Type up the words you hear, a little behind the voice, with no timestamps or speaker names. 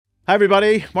Hi,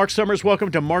 everybody. Mark Summers.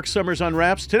 Welcome to Mark Summers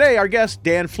Unwraps. Today, our guest,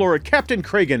 Dan Florek, Captain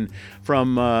Cragen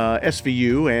from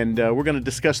SVU, and we're going to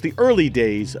discuss the early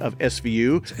days of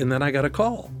SVU. And then I got a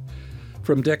call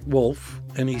from Dick Wolf,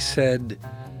 and he said,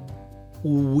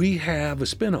 we have a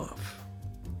spinoff,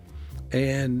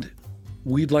 and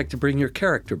we'd like to bring your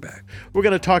character back. We're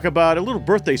going to talk about a little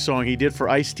birthday song he did for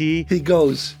Ice-T. He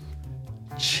goes,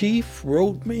 Chief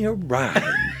wrote me a rhyme.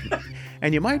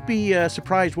 And you might be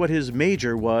surprised what his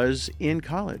major was in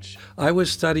college. I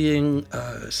was studying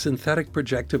synthetic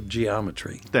projective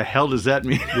geometry. The hell does that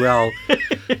mean? Well,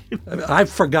 I've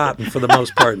forgotten for the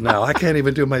most part now. I can't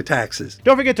even do my taxes.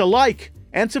 Don't forget to like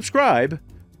and subscribe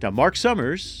to Mark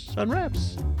Summers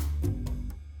Unwraps.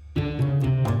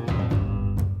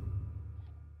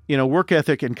 You know, work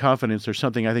ethic and confidence are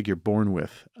something I think you're born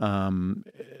with.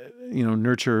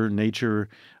 Nurture, nature,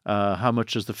 how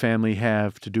much does the family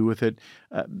have to do with it?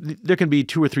 There can be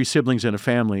 2 or 3 siblings in a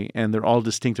family, and they're all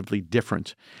distinctively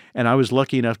different. And I was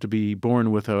lucky enough to be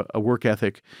born with a work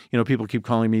ethic. You know, people keep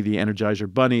calling me the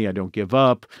Energizer Bunny. I don't give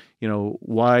up. You know,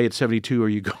 why at 72 are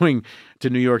you going to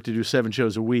New York to do 7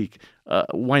 shows a week?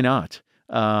 Why not?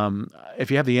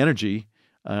 If you have the energy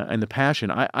and the passion.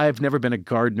 I've never been a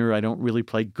gardener. I don't really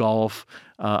play golf.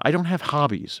 I don't have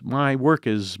hobbies. My work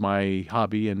is my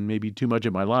hobby and maybe too much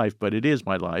of my life, but it is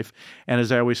my life. And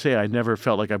as I always say, I never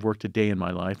felt like I've worked a day in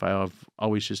my life. I've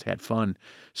always just had fun.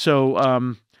 So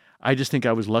I just think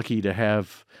I was lucky to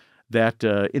have that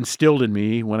instilled in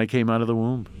me when I came out of the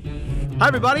womb. Hi,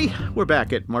 everybody. We're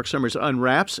back at Mark Summers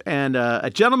Unwraps. And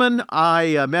a gentleman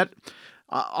I met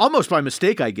almost by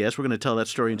mistake, I guess. We're going to tell that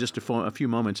story in just a few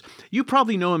moments. You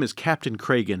probably know him as Captain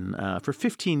Cragen for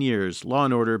 15 years, Law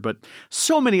and Order, but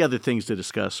so many other things to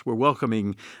discuss. We're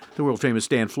welcoming the world-famous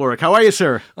Dan Florek. How are you,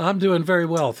 sir? I'm doing very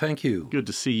well, thank you. Good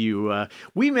to see you.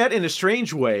 We met in a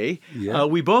strange way. Yeah.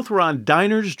 We both were on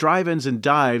Diners, Drive-Ins, and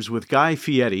Dives with Guy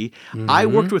Fieri. Mm-hmm. I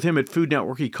worked with him at Food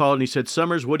Network. He called and he said,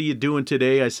 Summers, what are you doing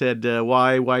today? I said,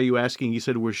 why? Why are you asking? He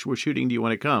said, we're shooting. Do you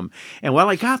want to come? And while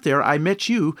I got there, I met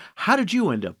you. How did you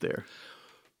end up there?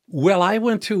 Well, I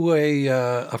went to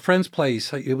a friend's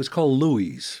place. It was called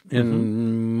Louie's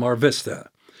in Mar Vista.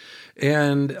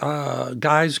 And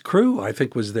Guy's crew, I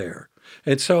think, was there.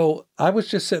 And so I was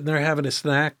just sitting there having a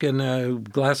snack and a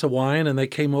glass of wine, and they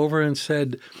came over and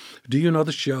said, do you know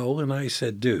the show? And I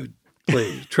said, dude,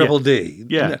 please, Triple D.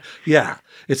 Yeah. Yeah.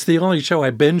 It's the only show I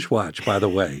binge watch, by the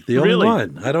way. The only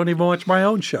one. I don't even watch my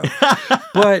own show.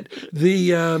 But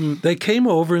they came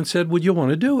over and said, would you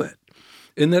want to do it?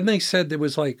 And then they said there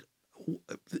was like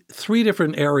 3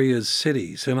 different areas,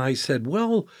 cities. And I said,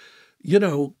 well, you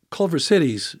know, Culver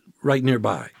City's right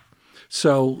nearby.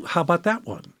 So how about that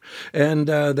one? And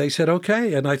they said,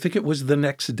 okay. And I think it was the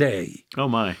next day. Oh,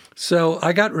 my. So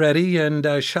I got ready and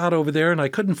shot over there, and I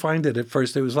couldn't find it at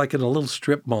first. It was like in a little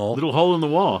strip mall. Little hole in the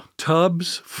wall.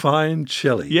 Tubbs Fine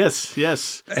Chili. Yes,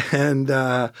 yes. And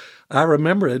I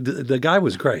remember it. The guy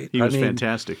was great. He was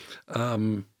fantastic.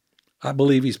 I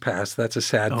believe he's passed. That's a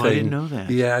sad thing. I didn't know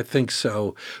that. Yeah, I think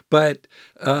so. But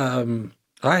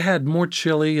I had more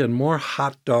chili and more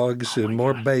hot dogs and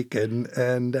more bacon,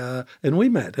 and we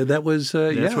met. And that was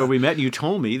That's where we met. You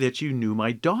told me that you knew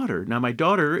my daughter. Now, my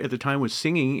daughter at the time was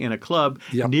singing in a club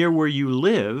near where you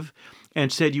live,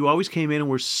 and said you always came in and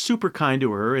were super kind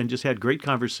to her and just had great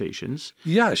conversations.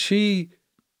 Yeah,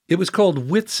 it was called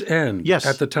Wits End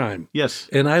at the time. Yes.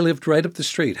 And I lived right up the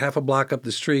street, half a block up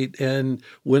the street. And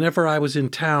whenever I was in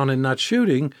town and not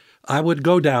shooting, I would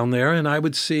go down there and I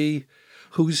would see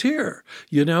who's here,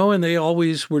 you know, and they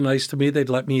always were nice to me. They'd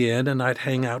let me in and I'd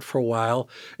hang out for a while.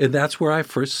 And that's where I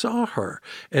first saw her.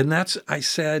 And I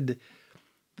said,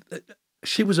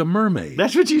 she was a mermaid.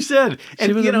 That's what you said. And,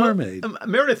 she was a mermaid.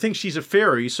 Meredith thinks she's a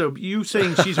fairy, so you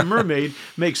saying she's a mermaid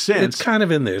makes sense. It's kind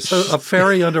of in there. So a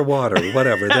fairy underwater,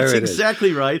 whatever. That's there it exactly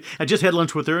is. Right. I just had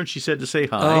lunch with her, and she said to say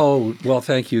hi. Oh, well,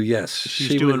 thank you. Yes.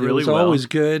 She's doing really well. It was always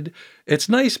good. It's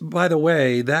nice, by the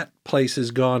way, that place is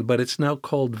gone, but it's now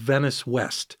called Venice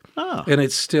West. Oh. And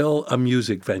it's still a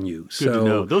music venue. Good to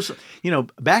know. Those,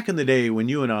 back in the day when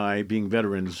you and I, being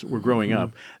veterans, were growing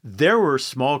up, there were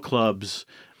small clubs,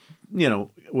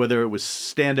 whether it was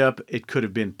stand-up, it could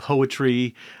have been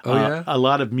poetry, a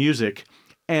lot of music.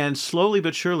 And slowly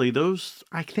but surely, those,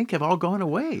 I think, have all gone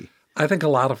away. I think a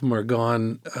lot of them are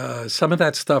gone. Some of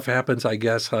that stuff happens, I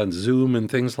guess, on Zoom and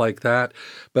things like that.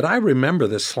 But I remember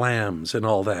the slams and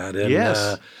all that. And,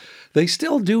 yes. They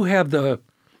still do have the,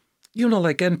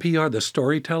 like NPR, the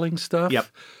storytelling stuff. Yep.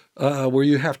 Where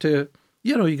you have to,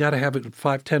 you got to have it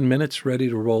 5-10 minutes ready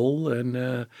to roll.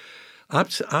 And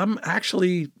I'm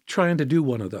actually trying to do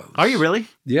one of those. Are you really?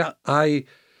 Yeah.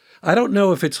 I don't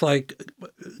know if it's like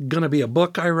going to be a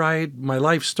book I write, my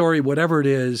life story, whatever it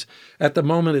is. At the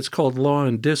moment, it's called Law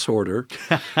and Disorder.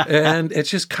 And it's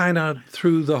just kind of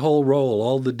through the whole role,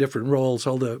 all the different roles,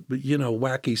 all the,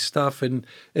 wacky stuff, and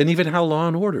even how Law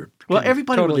and Order. Well,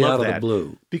 everybody totally would love out that of the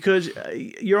blue. because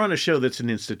you're on a show that's an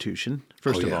institution,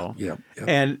 first of all. Yeah.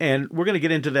 And we're going to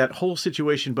get into that whole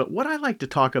situation. But what I like to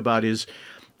talk about is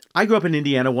I grew up in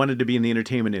Indiana, wanted to be in the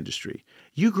entertainment industry.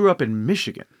 You grew up in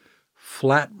Michigan.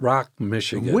 Flat Rock,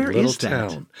 Michigan. Where little is that?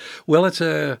 town. Well,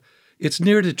 it's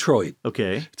near Detroit.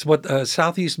 Okay. It's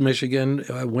southeast Michigan,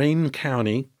 Wayne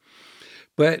County.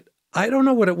 But I don't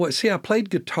know what it was. See, I played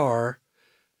guitar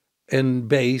and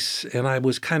bass, and I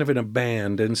was kind of in a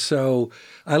band. And so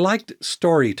I liked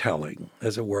storytelling,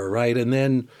 as it were, right? And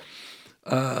then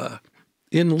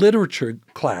in literature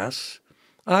class,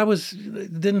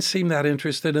 didn't seem that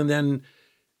interested. And then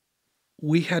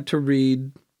we had to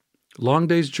read Long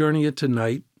Day's Journey into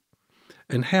Night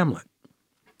and Hamlet.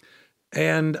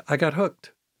 And I got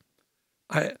hooked.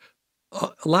 A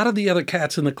lot of the other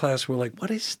cats in the class were like, what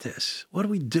is this? What are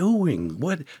we doing?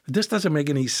 This doesn't make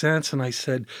any sense. And I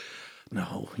said,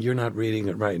 no, you're not reading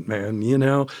it right, man,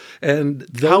 And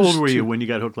How old were you when you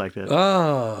got hooked like that?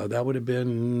 Oh, that would have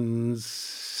been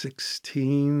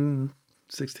 16,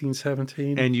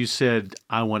 17. And you said,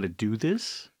 I want to do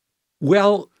this?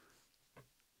 Well,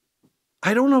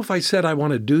 I don't know if I said I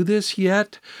want to do this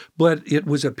yet, but it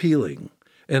was appealing.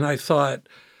 And I thought,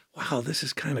 wow, this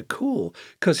is kind of cool.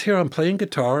 Because here I'm playing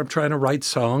guitar, I'm trying to write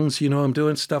songs, I'm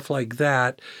doing stuff like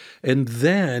that. And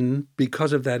then,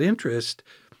 because of that interest,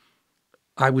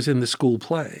 I was in the school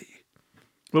play.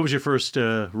 What was your first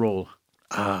role?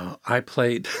 I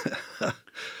played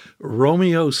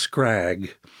Romeo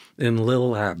Scragg in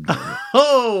Little Abner.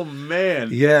 Oh, man.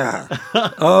 Yeah.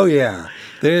 Oh, yeah.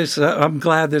 I'm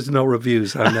glad there's no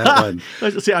reviews on that one.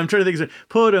 See, I'm trying to think.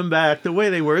 Put them back the way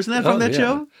they were. Isn't that from that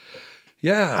show?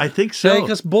 Yeah. I think so. Take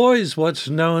us boys, what's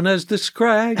known as the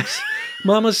Scraggs.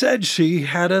 Mama said she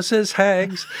had us as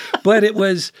hags. But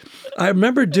I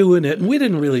remember doing it, and we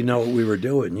didn't really know what we were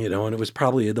doing, and it was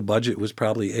probably, the budget was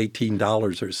probably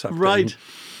 $18 or something. Right.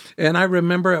 And I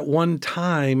remember at one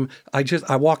time,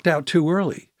 I walked out too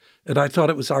early. And I thought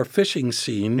it was our fishing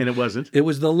scene. And it wasn't. It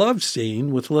was the love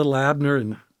scene with little Abner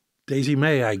and Daisy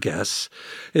May, I guess.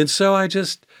 And so I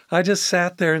just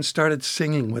sat there and started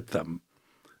singing with them.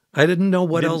 I didn't know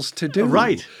what else to do.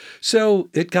 Right.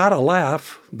 So it got a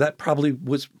laugh. That probably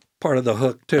was part of the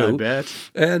hook, too. I bet.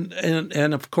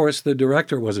 And of course, the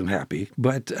director wasn't happy.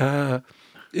 But,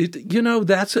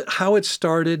 that's how it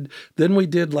started. Then we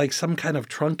did like some kind of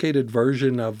truncated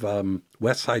version of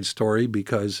West Side Story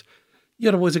because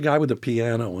it was a guy with a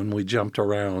piano and we jumped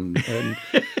around.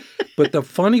 But the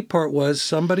funny part was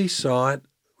somebody saw it,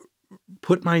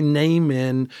 put my name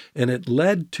in, and it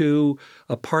led to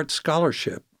a part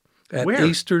scholarship at Where?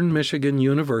 Eastern Michigan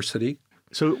University.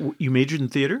 So you majored in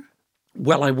theater?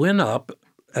 Well, I went up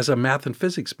as a math and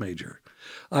physics major.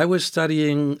 I was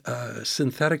studying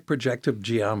synthetic projective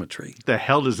geometry. The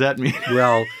hell does that mean?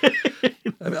 Well,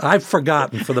 I've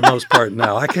forgotten for the most part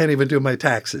now. I can't even do my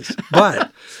taxes.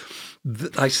 But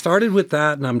I started with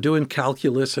that, and I'm doing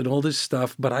calculus and all this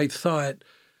stuff, but I thought,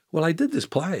 well, I did this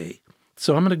play,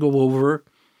 so I'm going to go over,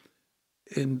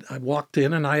 and I walked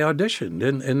in and I auditioned,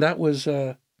 and that was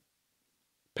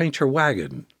Paint Your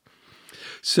Wagon.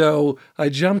 So I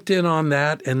jumped in on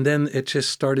that, and then it just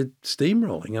started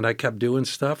steamrolling, and I kept doing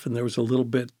stuff, and there was a little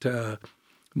bit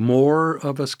more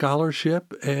of a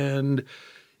scholarship, and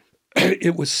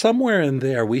it was somewhere in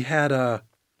there. We had a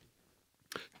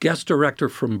guest director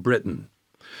from Britain,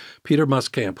 Peter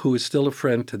Muskamp, who is still a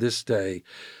friend to this day.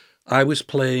 I was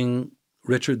playing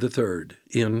Richard III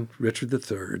in Richard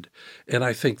III, and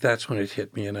I think that's when it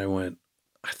hit me, and I went,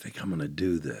 I think I'm going to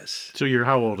do this. So you're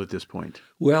how old at this point?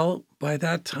 Well, by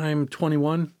that time,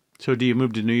 21. So do you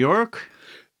move to New York?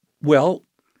 Well,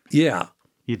 yeah.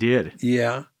 You did?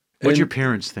 Yeah. What'd your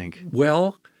parents think?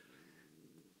 Well,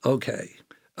 okay.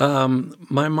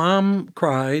 My mom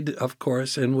cried, of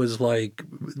course, and was like,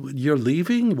 you're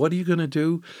leaving? What are you going to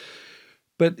do?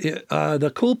 But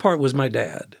the cool part was my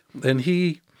dad. And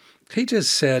he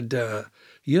just said,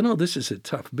 this is a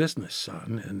tough business,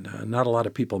 son, and not a lot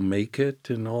of people make it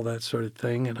and all that sort of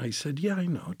thing. And I said, yeah, I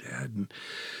know, Dad. And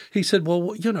he said,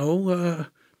 well,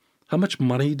 how much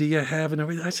money do you have and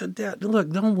everything? I said, Dad, look,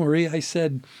 don't worry. I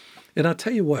said, and I'll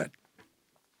tell you what.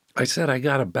 I said, I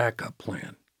got a backup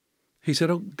plan. He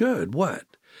said, oh, good. What?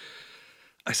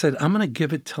 I said, I'm going to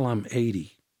give it till I'm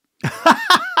 80.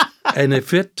 And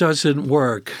if it doesn't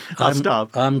work,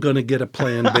 I'm going to get a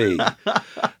plan B.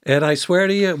 And I swear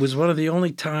to you, it was one of the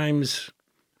only times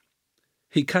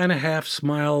he kind of half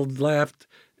smiled, laughed,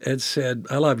 and said,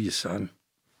 "I love you, son."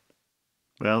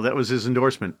 Well, that was his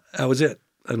endorsement. That was it.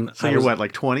 And So you're what,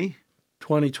 like 20?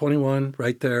 20, 21,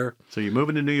 right there. So you're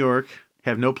moving to New York,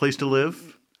 have no place to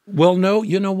live? Well, no,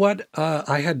 you know what?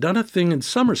 I had done a thing in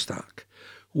Summerstock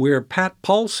where Pat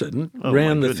Paulson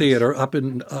ran the theater up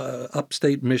in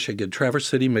upstate Michigan, Traverse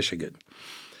City, Michigan.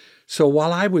 So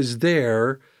while I was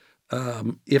there,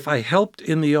 if I helped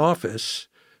in the office,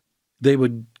 they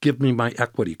would give me my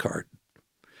equity card.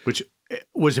 Which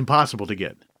was impossible to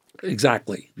get.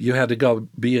 Exactly. You had to go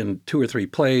be in 2 or 3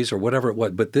 plays or whatever it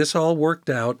was. But this all worked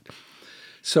out.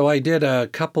 So I did a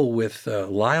couple with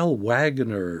Lyle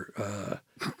Wagner,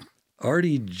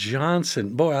 Artie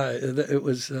Johnson. Boy, it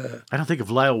was... I don't think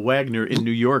of Lyle Wagner in New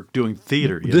York doing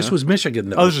theater. This was Michigan,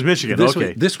 though. Oh, this was Michigan.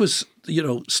 Okay. This was,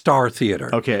 Star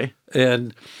Theater. Okay.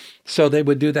 And so they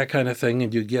would do that kind of thing,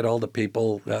 and you get all the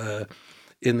people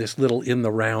in this little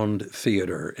in-the-round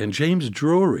theater. And James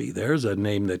Drury, there's a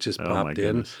name that just popped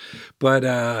in.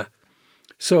 But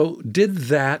so did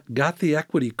that, got the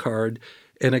equity card,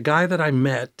 and a guy that I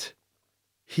met,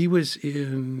 he was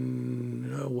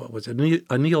in, what was it,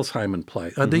 a Neil Simon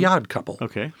play, The Odd Couple.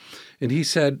 Okay. And he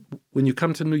said, when you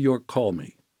come to New York, call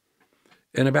me.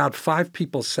 And about 5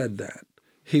 people said that.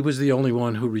 He was the only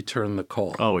one who returned the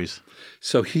call. Always.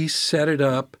 So he set it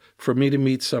up for me to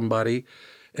meet somebody,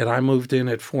 and I moved in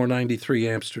at 493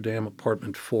 Amsterdam,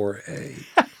 apartment 4A.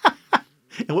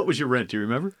 And what was your rent? Do you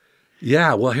remember?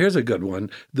 Yeah, well, here's a good one.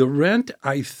 The rent,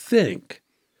 I think,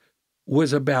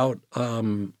 was about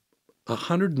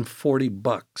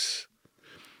 $140.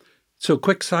 So,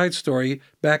 quick side story.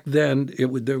 Back then,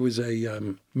 there was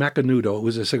a Macanudo. It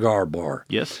was a cigar bar.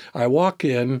 Yes. I walk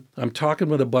in. I'm talking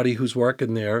with a buddy who's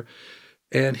working there,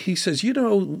 and he says,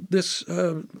 this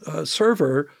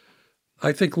server,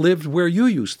 I think, lived where you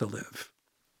used to live.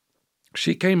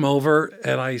 She came over,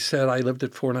 and I said, I lived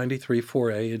at 493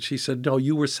 4A, and she said, no,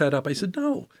 you were set up. I said,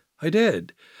 no, I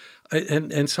did.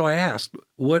 And so I asked,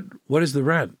 what is the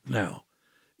rent now?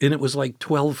 And it was like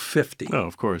 $1,250. Oh,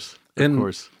 of course. Of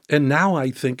course. And now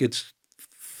I think it's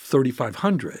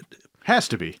 $3,500. Has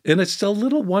to be. And it's still a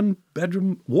little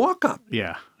 1-bedroom walk-up.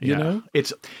 Yeah. You know?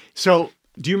 It's so.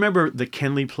 Do you remember the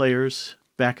Kenley Players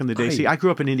back in the day? See, I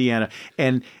grew up in Indiana,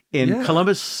 and in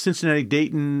Columbus, Cincinnati,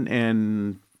 Dayton,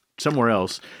 and somewhere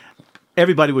else,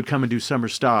 everybody would come and do summer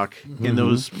stock in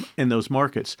those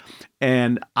markets.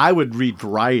 And I would read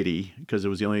Variety because it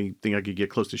was the only thing I could get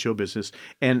close to show business,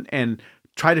 and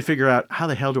try to figure out how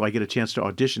the hell do I get a chance to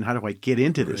audition? How do I get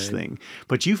into this thing?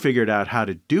 But you figured out how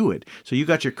to do it. So you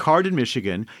got your card in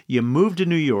Michigan. You moved to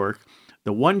New York.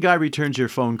 The one guy returns your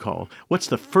phone call. What's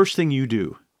the first thing you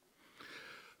do?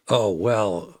 Oh,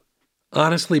 well,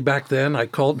 honestly, back then I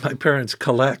called my parents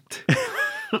collect.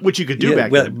 Which you could do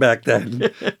back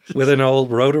then with an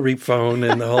old rotary phone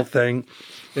and the whole thing.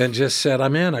 And just said,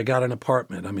 I'm in. I got an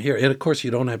apartment. I'm here. And, of course,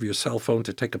 you don't have your cell phone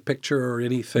to take a picture or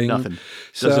anything. Nothing.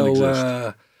 Doesn't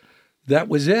exist. That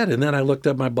was it. And then I looked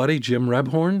up my buddy, Jim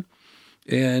Rebhorn,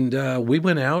 and we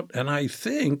went out, and I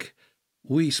think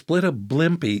we split a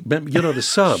Blimpie, the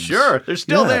subs. Sure. They're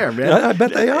still there, man. I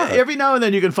bet they are. Every now and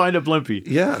then you can find a Blimpie.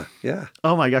 Yeah.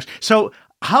 Oh, my gosh. So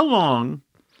how long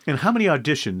and how many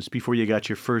auditions before you got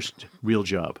your first real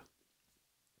job?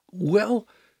 Well,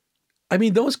 I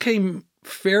mean, those came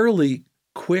fairly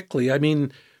quickly. I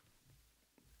mean,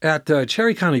 at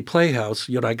Cherry County Playhouse,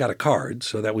 I got a card,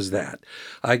 so that was that.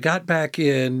 I got back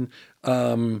in,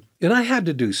 and I had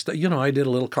to do stuff. I did a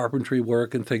little carpentry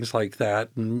work and things like that,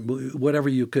 and whatever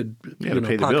you could,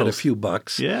 pocket a few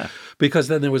bucks. Yeah. Because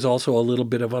then there was also a little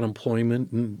bit of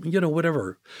unemployment and,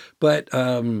 whatever. But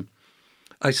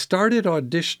I started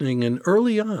auditioning, and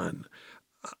early on,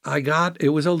 it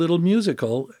was a little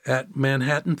musical at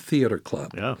Manhattan Theater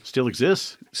Club. Yeah, still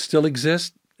exists. Still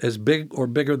exists, as big or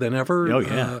bigger than ever. Oh,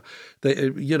 yeah.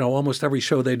 Almost every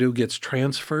show they do gets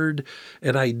transferred.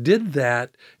 And I did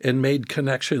that and made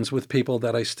connections with people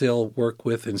that I still work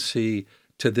with and see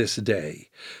to this day.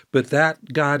 But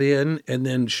that got in, and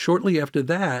then shortly after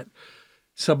that,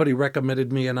 somebody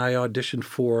recommended me, and I auditioned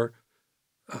for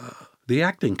the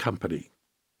acting company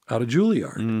out of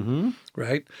Juilliard,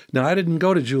 right? Now, I didn't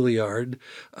go to Juilliard.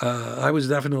 I was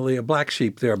definitely a black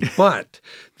sheep there. But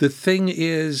the thing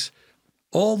is,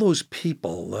 all those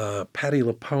people, Patti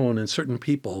LuPone and certain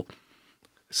people,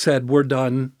 said, we're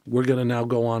done. We're going to now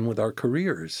go on with our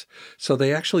careers. So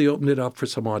they actually opened it up for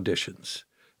some auditions.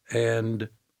 And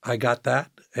I got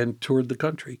that and toured the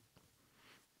country.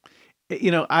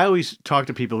 I always talk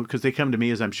to people because they come to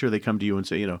me, as I'm sure they come to you and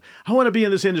say, I want to be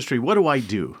in this industry. What do I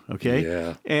do? Okay.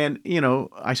 Yeah. And,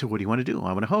 I said, what do you want to do?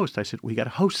 I want to host. I said, we got to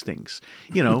host things,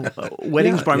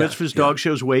 weddings, Yeah, bar yeah, mitzvahs, yeah. dog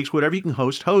shows, wakes, whatever you can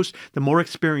host. The more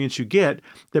experience you get,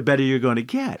 the better you're going to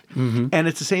get. Mm-hmm. And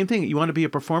it's the same thing. You want to be a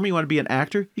performer, you want to be an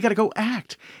actor, you got to go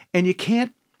act. And you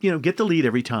can't, get the lead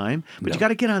every time, but No. you got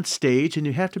to get on stage and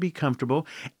you have to be comfortable.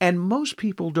 And most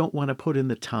people don't want to put in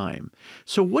the time.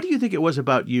 So what do you think it was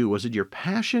about you? Was it your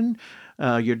passion,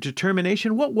 your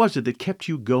determination? What was it that kept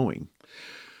you going?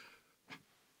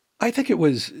 I think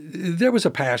there was a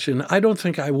passion. I don't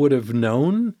think I would have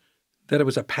known that it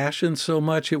was a passion so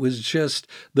much. It was just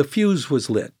the fuse was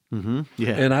lit. Mm-hmm.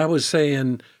 Yeah. And I was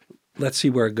saying, let's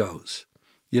see where it goes.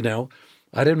 I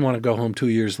didn't want to go home 2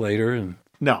 years later and,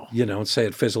 No. and say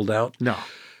it fizzled out. No.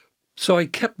 So I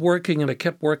kept working and I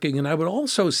kept working. And I would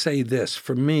also say this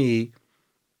for me,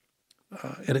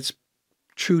 and it's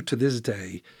true to this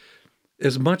day,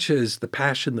 as much as the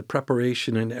passion, the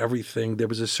preparation and everything, there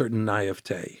was a certain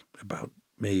naivete about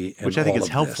me. And Which I think all is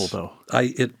of helpful, this. though.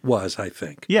 It was, I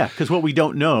think. Yeah, because what we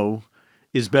don't know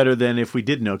is better than if we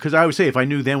did know. Because I would say if I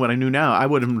knew then what I knew now, I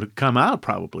wouldn't have come out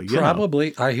probably.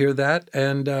 Probably. I hear that.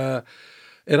 And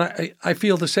I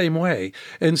feel the same way.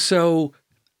 And so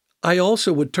I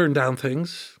also would turn down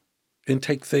things and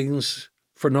take things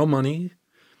for no money.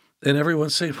 And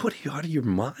everyone's saying, what, are you out of your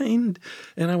mind?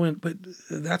 And I went, but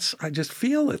I just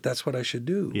feel it. That's what I should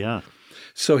do. Yeah.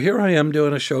 So here I am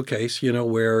doing a showcase,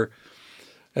 where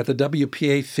at the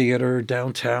WPA Theater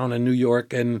downtown in New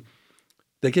York, and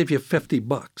they gave you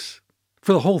 $50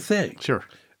 for the whole thing. Sure.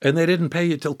 And they didn't pay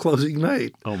you till closing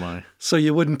night. Oh, my. So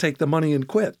you wouldn't take the money and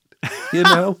quit,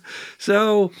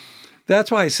 So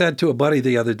that's why I said to a buddy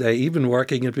the other day, even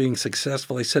working and being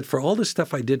successful, I said, for all the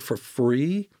stuff I did for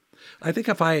free, I think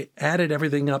if I added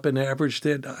everything up and averaged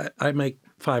it, I make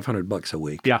 $500 a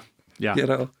week. Yeah.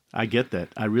 Yeah. I get that.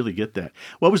 I really get that.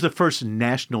 What was the first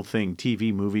national thing,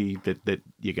 TV, movie that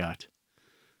you got?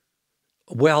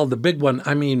 Well, the big one,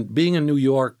 being in New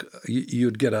York,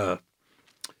 you'd get a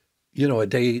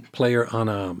day player on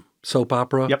a soap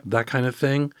opera, Yep. that kind of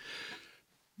thing.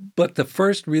 But the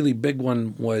first really big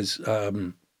one was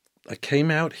I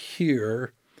came out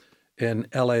here in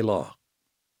L.A. Law.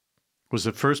 Was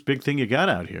the first big thing you got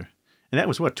out here? And that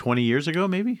was, 20 years ago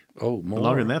maybe? Oh, more.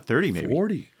 Longer than that, 30 maybe.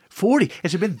 40. 40?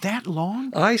 Has it been that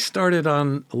long? I started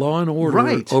on Law and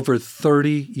Order over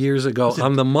 30 years ago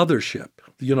on the mothership,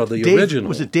 the original.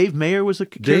 Was it Dave Mayer was the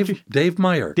character? Dave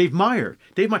Meyer. Dave Meyer.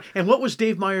 And what was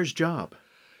Dave Meyer's job?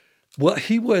 Well,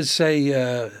 he was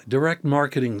a direct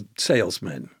marketing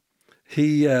salesman.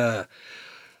 He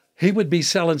would be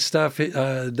selling stuff.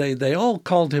 They all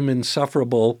called him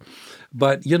insufferable.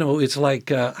 But, it's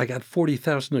like I got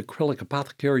 40,000 acrylic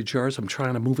apothecary jars. I'm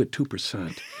trying to move at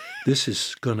 2%. This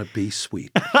is going to be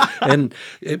sweet. And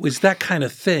it was that kind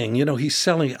of thing.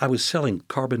 I was selling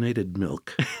carbonated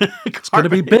milk. It's going to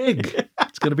be big.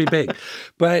 It's going to be big.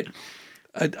 But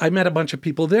I met a bunch of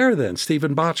people there then.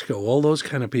 Stephen Bochco, all those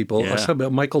kind of people. Yeah.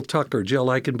 Michael Tucker, Jill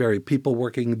Eikenberry, people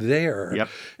working there. Yep.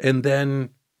 And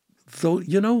then,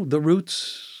 the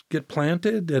roots get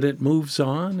planted and it moves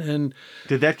on. And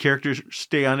did that character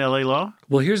stay on L.A. Law?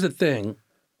 well, here's the thing.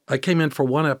 I came in for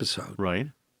one episode. Right.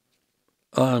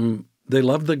 They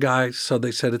loved the guy, so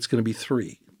they said it's going to be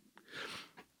 3.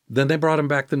 Then they brought him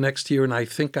back the next year, and I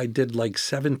think I did like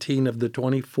 17 of the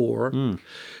 24.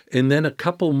 And then a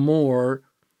couple more.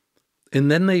 And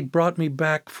then they brought me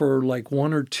back for like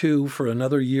 1 or 2 for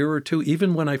another year or 2.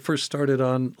 Even when I first started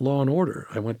on Law and Order,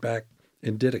 I went back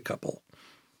and did a couple.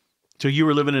 So you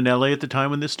were living in L.A. at the time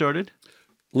when this started?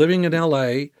 Living in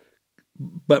L.A.,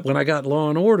 but when I got Law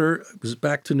and Order, it was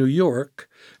back to New York,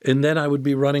 and then I would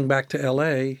be running back to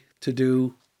L.A. to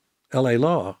do L.A.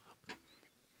 Law.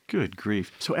 Good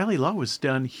grief. So L.A. Law was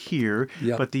done here,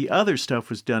 Yep. but the other stuff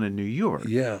was done in New York.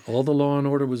 Yeah, all the Law and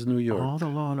Order was New York. All the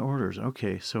Law and Orders.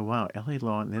 Okay, so wow, L.A.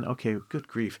 Law, and then, okay, good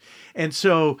grief. And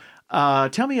so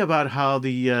tell me about how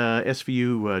the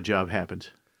SVU job happened.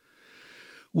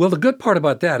 Well, the good part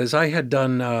about that is I had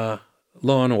done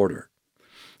Law and Order.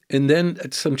 And then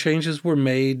some changes were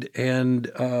made, and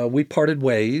we parted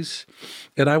ways.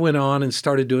 And I went on and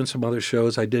started doing some other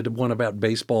shows. I did one about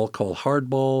baseball called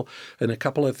Hardball and a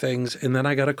couple of things. And then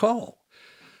I got a call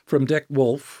from Dick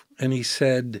Wolf, and he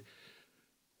said,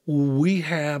 we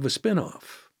have a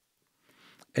spinoff,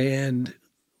 and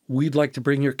we'd like to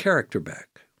bring your character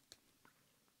back.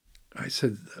 I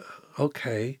said,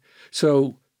 okay.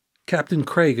 So Captain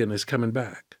Cragen is coming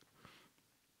back.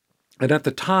 And at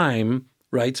the time,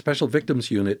 right, Special Victims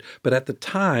Unit, but at the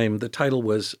time, the title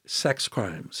was Sex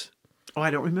Crimes. Oh, I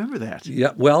don't remember that.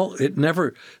 Yeah, well, it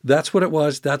never, that's what it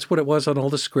was. That's what it was on all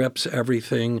the scripts,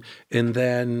 everything. And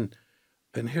then,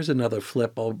 and here's another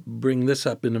flip. I'll bring this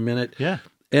up in a minute. Yeah.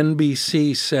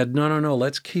 NBC said, no,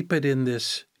 let's keep it in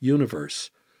this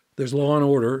universe. There's Law and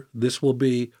Order. This will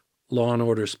be Law and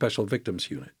Order Special Victims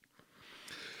Unit.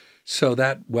 So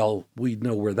that, well, we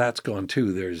know where that's gone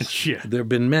too. There have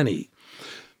been many.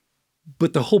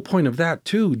 But the whole point of that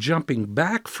too, jumping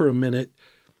back for a minute,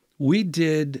 we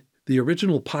did the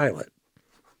original pilot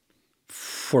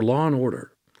for Law and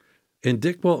Order. And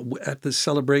Dick, well, at the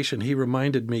celebration, he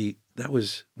reminded me that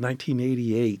was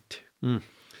 1988.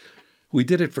 We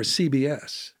did it for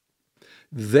CBS.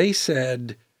 They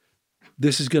said,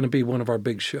 this is going to be one of our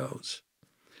big shows.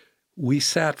 We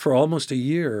sat for almost a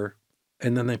year,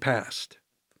 and then they passed.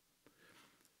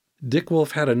 Dick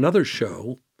Wolf had another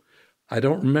show. I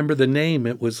don't remember the name.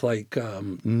 It was like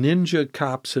Ninja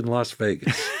Cops in Las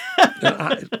Vegas.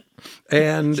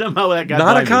 And somehow that got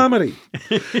not by a comedy.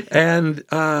 And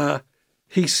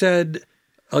he said,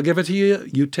 I'll give it to you.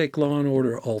 You take Law and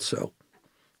Order also.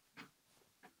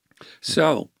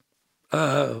 So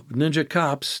Ninja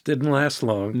Cops didn't last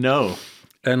long. No.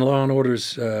 And Law and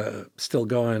Order's still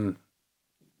going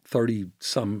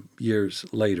 30-some years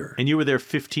later. And you were there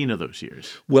 15 of those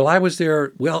years. Well, I was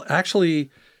there. Well,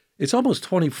 actually, it's almost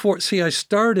 24. See, I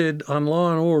started on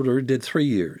Law and Order, did 3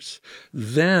 years.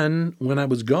 Then, when I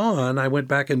was gone, I went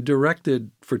back and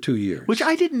directed for 2 years. Which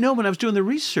I didn't know when I was doing the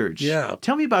research. Yeah.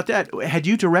 Tell me about that. Had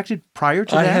you directed prior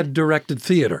to that? I had directed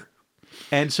theater.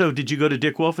 And so did you go to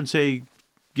Dick Wolf and say,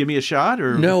 give me a shot?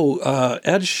 Or No,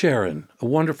 Ed Sharon, a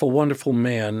wonderful, wonderful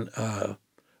man,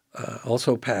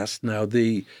 also passed now.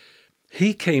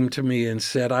 He came to me and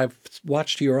said, I've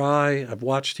watched your eye. I've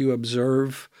watched you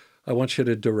observe. I want you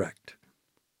to direct.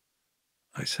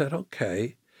 I said,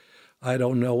 okay. I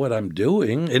don't know what I'm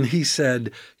doing. And he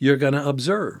said, you're going to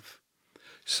observe.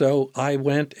 So I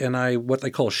went and what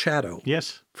they call shadow.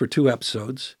 Yes. For 2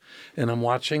 episodes. And I'm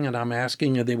watching and I'm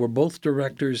asking, and they were both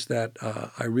directors that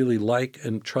I really like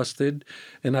and trusted.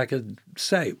 And I could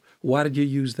say, why did you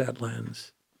use that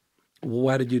lens?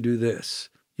 Why did you do this?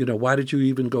 You know, why did you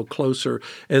even go closer?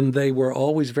 And they were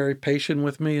always very patient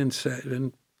with me and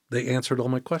they answered all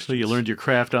my questions. So you learned your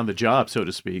craft on the job, so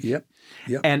to speak. Yep.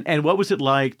 And what was it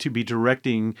like to be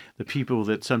directing the people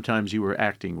that sometimes you were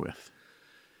acting with?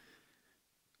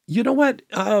 You know what?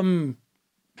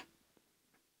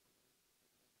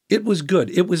 It was good.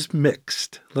 It was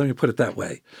mixed. Let me put it that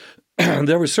way.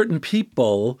 There were certain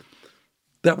people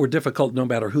that were difficult no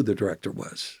matter who the director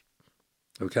was.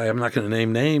 Okay, I'm not going to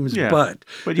name names, but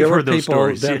you've heard those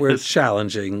stories. That were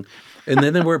challenging. And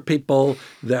then there were people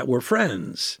that were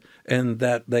friends and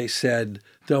that they said,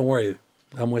 don't worry,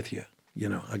 I'm with you. You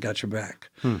know, I got your back.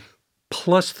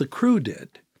 Plus the crew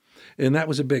did. And that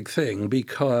was a big thing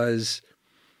because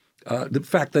the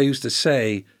fact they used to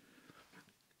say,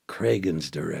 Cragen's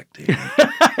directing.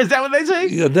 Is that what they say?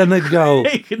 Yeah, then they'd go,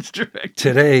 Cragen's directing.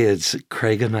 Today it's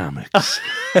Cragenomics.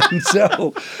 And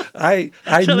so I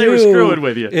so knew. They were screwing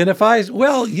with you. And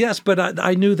yes, but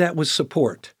I knew that was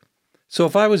support. So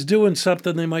if I was doing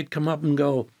something, they might come up and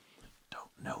go,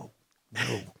 no.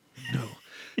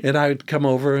 And I would come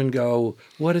over and go,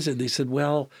 what is it? They said,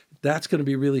 well, that's going to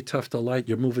be really tough to light.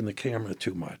 You're moving the camera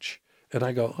too much. And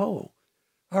I go, oh,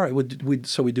 all right.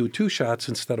 So we do 2 shots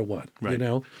instead of 1, right. You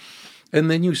know?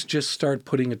 And then you just start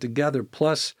putting it together.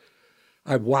 Plus,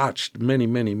 I watched many,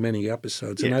 many, many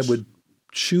episodes, and I would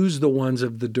choose the ones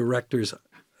of the directors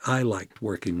I liked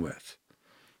working with.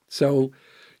 So,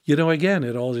 you know, again,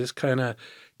 it all just kind of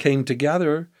came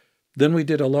together. Then we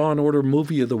did a Law and Order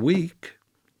movie of the week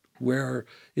where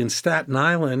in Staten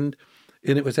Island,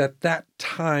 and it was at that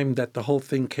time that the whole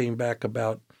thing came back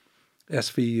about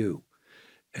SVU.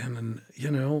 And, you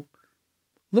know,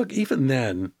 look, even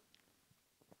then,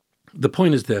 the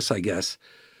point is this, I guess.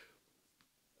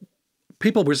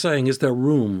 People were saying, is there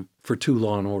room for 2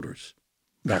 Law and Orders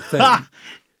back then?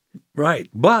 Right.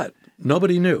 But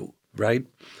nobody knew, right?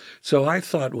 So I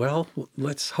thought, well,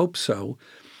 let's hope so.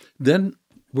 Then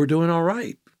we're doing all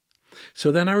right.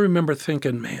 So then I remember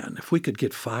thinking, man, if we could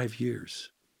get 5 years,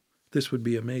 this would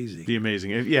be amazing. Be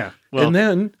amazing. Yeah. Well, and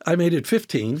then I made it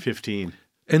 15. 15.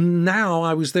 And now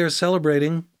I was there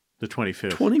celebrating the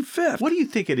 25th. 25th. What do you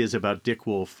think it is about Dick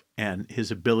Wolf and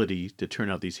his ability to turn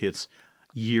out these hits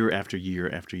year after year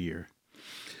after year?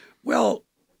 Well,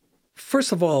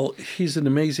 first of all, he's an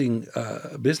amazing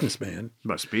businessman.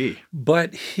 Must be.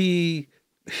 But he's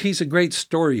a great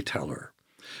storyteller.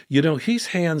 You know, he's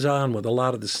hands-on with a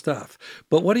lot of the stuff.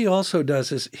 But what he also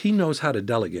does is he knows how to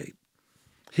delegate.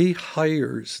 He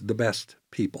hires the best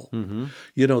people. Mm-hmm.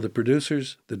 You know, the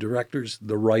producers, the directors,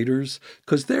 the writers,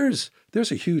 because there's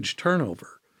a huge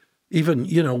turnover. Even,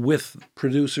 you know, with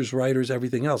producers, writers,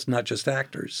 everything else, not just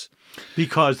actors.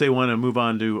 Because they want to move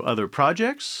on to other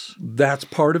projects? That's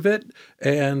part of it.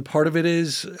 And part of it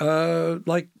is,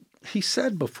 like he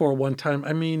said before one time,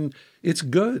 I mean, it's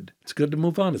good. It's good to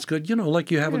move on. It's good, you know, like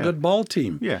you have a good ball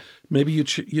team. Yeah. Maybe you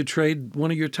trade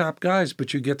one of your top guys,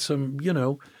 but you get some, you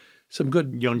know, some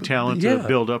good young talent to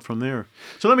build up from there.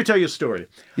 So let me tell you a story.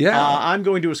 Yeah. I'm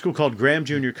going to a school called Graham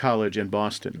Junior College in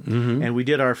Boston, and we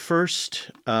did our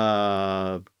first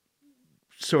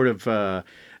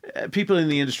people in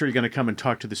the industry are going to come and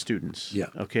talk to the students. Yeah.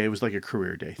 Okay, it was like a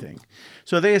career day thing.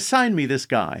 So they assigned me this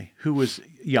guy who was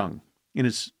young, in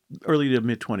his early to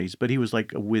mid-20s, but he was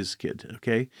like a whiz kid,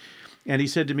 okay? And he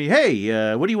said to me,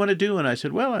 hey, what do you want to do? And I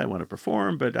said, well, I want to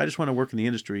perform, but I just want to work in the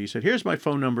industry. He said, here's my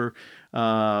phone number.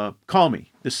 Call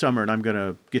me this summer, and I'm going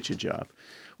to get you a job.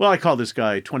 Well, I called this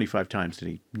guy 25 times, and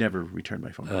he never returned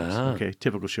my phone calls. Okay,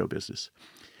 typical show business.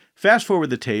 Fast forward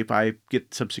the tape, I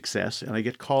get some success, and I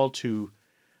get called to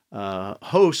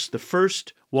host the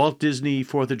first Walt Disney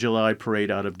 4th of July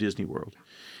parade out of Disney World.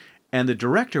 And the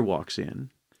director walks in,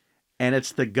 and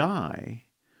it's the guy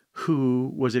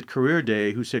who was at Career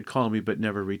Day who said, call me, but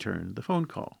never returned the phone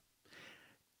call.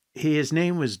 His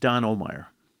name was Don Ohlmeyer.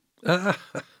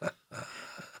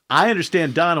 I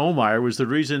understand Don Ohlmeyer was the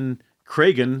reason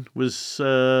Kragen was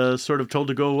sort of told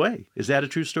to go away. Is that a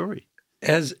true story?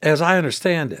 As I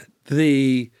understand it,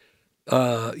 it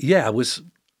was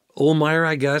Ohlmeyer,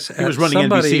 I guess. He was running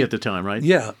NBC at the time, right?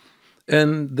 Yeah.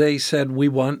 And they said, we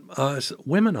want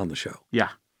women on the show. Yeah.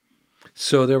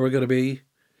 So there were going to be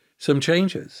some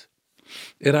changes.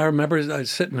 And I remember I was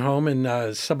sitting home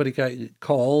and somebody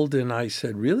called and I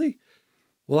said, really?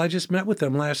 Well, I just met with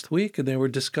them last week and they were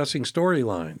discussing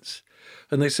storylines.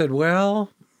 And they said,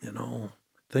 well, you know,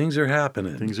 things are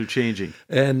happening. Things are changing.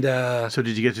 And so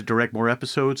did you get to direct more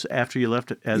episodes after you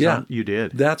left? You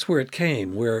did. That's where it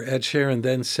came, where Ed Sheeran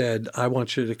then said, I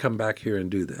want you to come back here and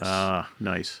do this.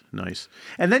 Nice.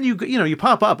 And then you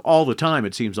pop up all the time,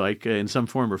 it seems like, in some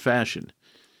form or fashion.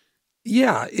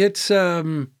 Yeah, it's,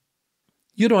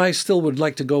 I still would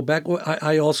like to go back.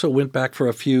 I also went back for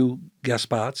a few guest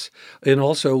spots. And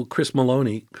also Chris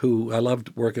Maloney, who I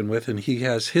loved working with, and he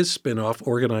has his spinoff,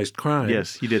 Organized Crime.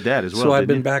 Yes, he did that as well. So I've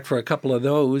been back for a couple of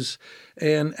those.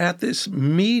 And at this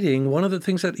meeting, one of the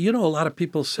things that, a lot of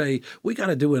people say, we got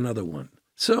to do another one.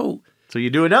 So you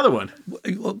do another one?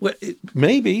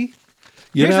 Maybe.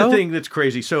 Here's the thing that's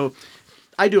crazy. So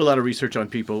I do a lot of research on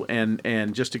people,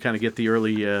 and just to kind of get the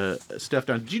early stuff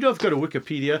done. Do you know if you go to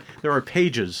Wikipedia, there are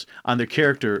pages on the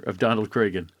character of Donald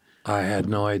Kragen? I had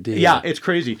no idea. Yeah, it's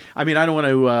crazy. I mean, I don't want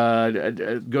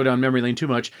to go down memory lane too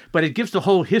much, but it gives the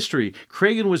whole history.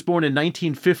 Kragen was born in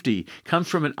 1950, comes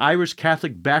from an Irish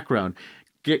Catholic background,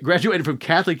 graduated from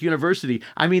Catholic University.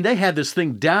 I mean, they had this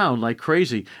thing down like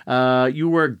crazy. You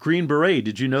were a Green Beret.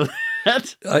 Did you know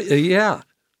that? Yeah.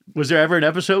 Was there ever an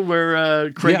episode where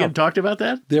Kragen talked about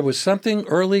that? There was something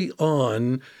early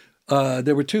on.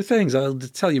 There were two things. I'll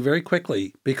tell you very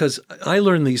quickly because I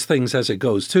learn these things as it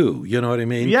goes too. You know what I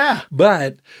mean? Yeah.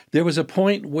 But there was a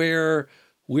point where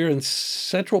we're in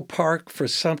Central Park for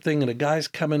something and a guy's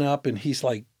coming up and he's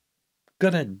like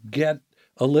going to get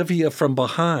Olivia from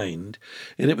behind.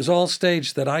 And it was all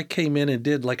staged that I came in and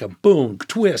did like a boom,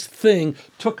 twist thing,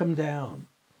 took him down.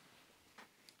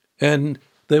 And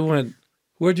they went,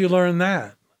 where'd you learn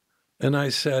that? And I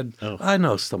said, I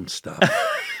know some stuff.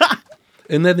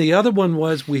 And then the other one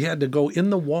was we had to go in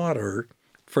the water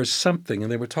for something,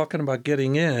 and they were talking about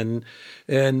getting in,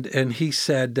 and he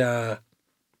said,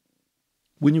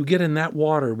 when you get in that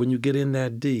water, when you get in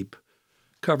that deep,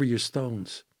 cover your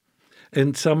stones.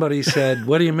 And somebody said,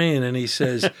 what do you mean? And he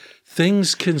says,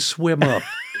 things can swim up.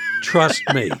 Trust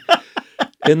me.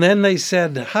 And then they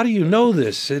said, how do you know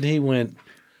this? And he went,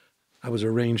 I was a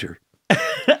ranger.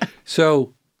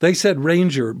 So they said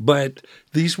ranger, but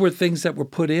these were things that were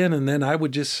put in, and then I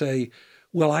would just say,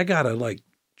 well, I got to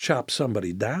chop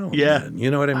somebody down. Yeah. Then.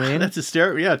 You know what I mean? That's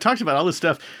hysterical. Yeah, it talks about all this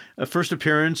stuff. First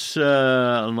appearance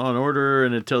on Law & Order,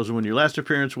 and it tells you when your last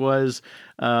appearance was.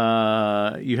 You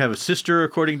have a sister,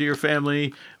 according to your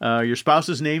family. Your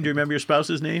spouse's name, do you remember your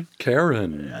spouse's name?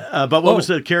 Karen. But what was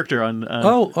the character on?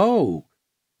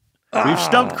 We've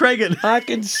stumped Kragen. I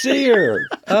can see her.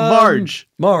 Marge.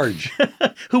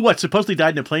 Who supposedly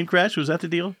died in a plane crash? Was that the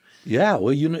deal? Yeah,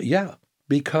 well,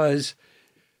 because,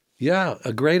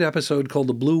 a great episode called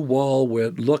The Blue Wall where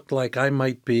it looked like I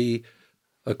might be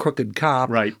a crooked cop.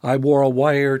 Right. I wore a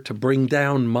wire to bring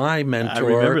down my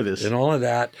mentor. I remember this. And all of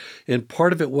that. And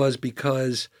part of it was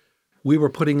because we were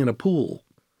putting in a pool.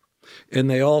 And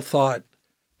they all thought,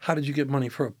 how did you get money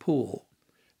for a pool?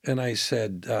 And I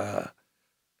said,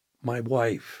 my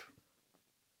wife,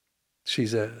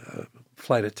 she's a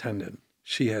flight attendant.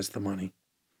 She has the money.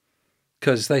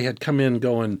 Because they had come in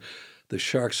going, the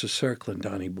sharks are circling,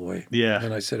 Donnie boy. Yeah.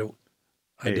 And I said,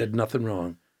 I did nothing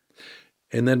wrong.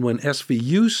 And then when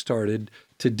SVU started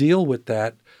to deal with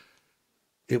that,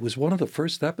 it was one of the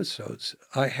first episodes.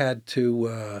 I had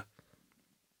to,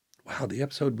 the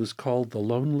episode was called The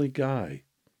Lonely Guy.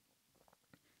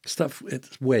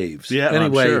 It's waves. Yeah,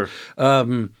 anyway, I'm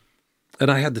sure. And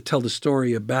I had to tell the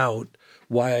story about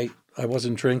why I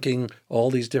wasn't drinking, all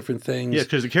these different things. Yeah,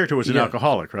 because the character was an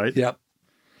alcoholic, right?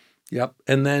 Yep.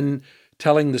 And then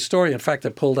telling the story. In fact, I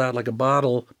pulled out like a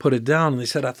bottle, put it down, and they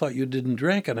said, I thought you didn't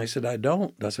drink. And I said, I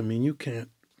don't. Doesn't mean you can't.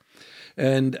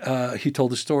 And he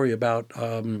told the story about,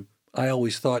 I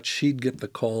always thought she'd get the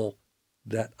call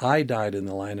that I died in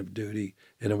the line of duty,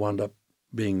 and it wound up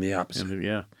being the opposite.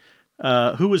 Yeah.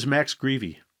 Who was Max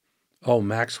Greevy? Oh,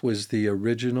 Max was the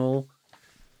original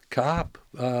cop.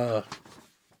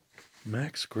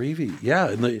 Max Greevy.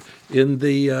 Yeah, in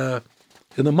the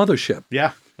mothership.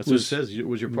 Yeah, that's what it says. It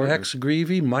was your partner. Max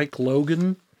Greevy, Mike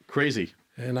Logan. Crazy.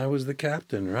 And I was the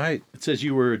captain, right. It says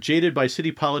you were jaded by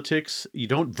city politics. You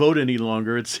don't vote any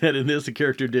longer. It said in this, the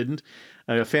character didn't.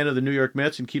 A fan of the New York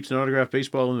Mets and keeps an autographed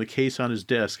baseball in the case on his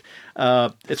desk.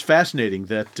 It's fascinating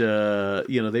that,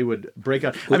 they would break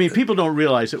out. I mean, people don't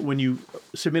realize that when you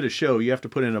submit a show, you have to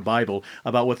put in a Bible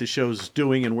about what the show's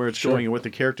doing and where it's going and what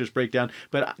the characters break down.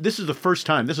 But this is the first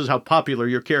time. This is how popular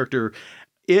your character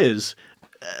is.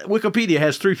 Wikipedia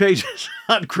has 3 pages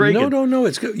on Kragen. No.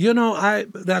 It's good.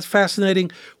 That's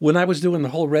fascinating. When I was doing the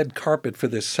whole red carpet for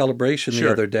this celebration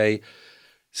the other day,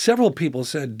 several people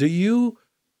said, do you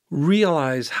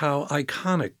realize how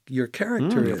iconic your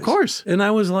character is? Of course. And I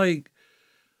was like,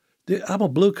 I'm a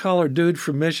blue-collar dude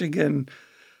from Michigan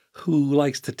who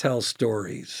likes to tell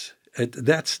stories.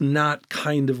 That's not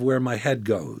kind of where my head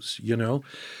goes,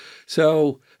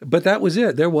 So, but that was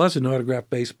it. There was an autographed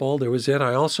baseball. There was it.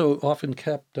 I also often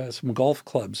kept some golf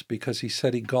clubs because he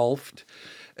said he golfed.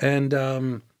 And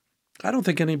I don't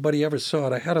think anybody ever saw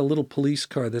it. I had a little police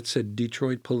car that said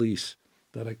Detroit Police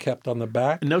that I kept on the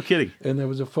back. No kidding. And there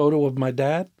was a photo of my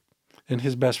dad and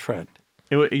his best friend.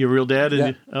 Your real dad?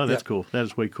 Yeah. Oh, that's cool. That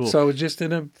is way cool. So it was just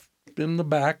in the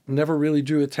back, never really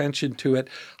drew attention to it.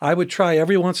 I would try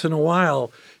every once in a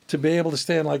while to be able to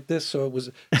stand like this so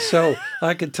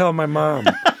I could tell my mom,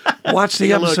 watch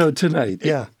the episode tonight.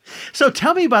 Yeah. So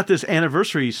tell me about this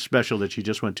anniversary special that you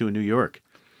just went to in New York.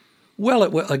 Well,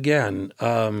 it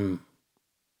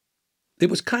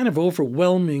was kind of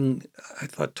overwhelming. I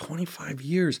thought 25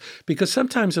 years, because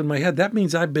sometimes in my head, that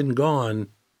means I've been gone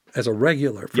as a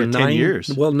regular for 10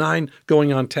 years. Well, 9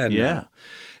 going on 10 Yeah. now.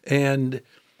 And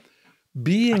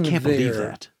being I can't believe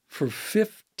there that. for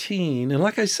 15, and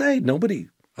like I say,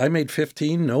 I made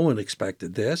 15. No one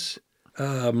expected this.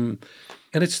 And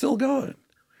it's still going.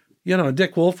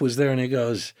 Dick Wolf was there and he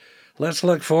goes, let's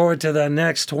look forward to the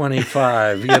next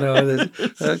 25.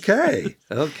 Okay.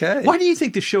 Why do you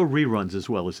think the show reruns as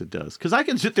well as it does? Because I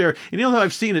can sit there, and though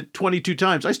I've seen it 22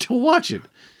 times, I still watch it.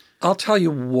 I'll tell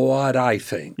you what I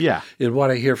think. Yeah. And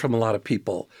what I hear from a lot of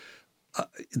people.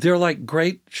 They're like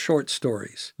great short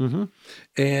stories. Mm-hmm.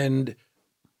 And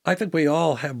I think we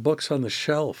all have books on the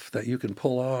shelf that you can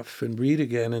pull off and read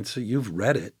again and say you've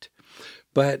read it.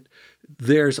 But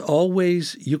there's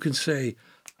always, you can say,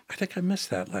 I think I missed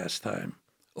that last time.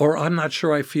 Or I'm not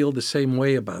sure I feel the same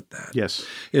way about that. Yes.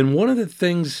 And one of the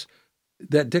things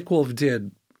that Dick Wolf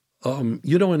did,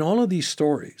 in all of these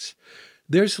stories,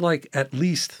 there's like at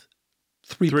least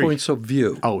three points of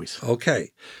view. Always.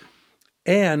 Okay.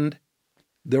 And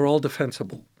they're all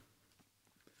defensible.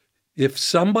 If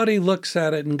somebody looks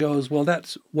at it and goes, well,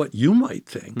 that's what you might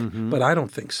think, but I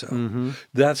don't think so. Mm-hmm.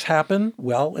 That's happened.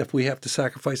 Well, if we have to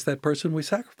sacrifice that person, we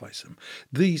sacrifice them.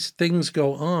 These things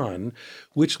go on,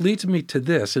 which leads me to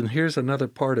this, and here's another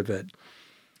part of it.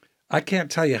 I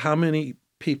can't tell you how many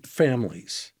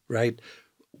families, right?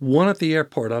 One at the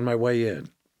airport on my way in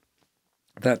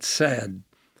that said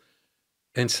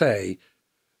and say,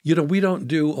 we don't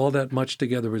do all that much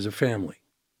together as a family.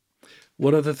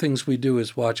 One of the things we do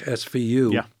is watch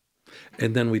SVU,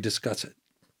 and then we discuss it.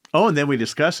 Oh, and then we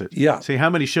discuss it. Yeah. Say, how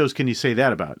many shows can you say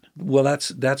that about? Well,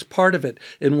 that's part of it.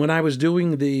 And when I was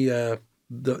doing the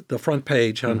front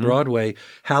page on Broadway,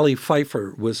 Hallie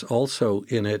Pfeiffer was also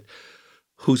in it,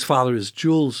 whose father is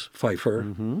Jules Pfeiffer.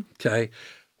 Mm-hmm. Okay,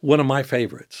 one of my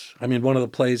favorites. I mean, one of the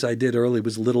plays I did early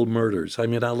was Little Murders. I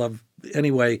mean, I love.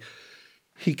 Anyway,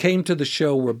 he came to the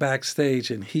show. We're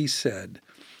backstage, and he said,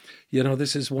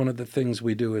 this is one of the things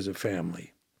we do as a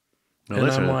family. Well,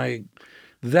 and I'm like,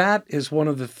 that is one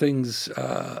of the things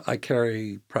I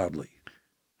carry proudly.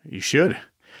 You should.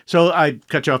 So I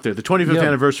cut you off there. The 25th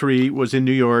anniversary was in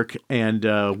New York, and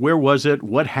where was it?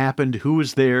 What happened? Who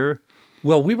was there?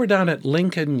 Well, we were down at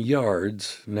Lincoln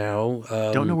Yards now.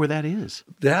 Don't know where that is.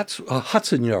 That's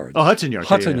Hudson Yards. Oh, Hudson Yards.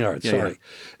 Hudson Yards, sorry.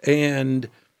 Yeah. And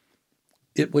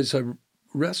it was a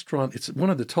restaurant. It's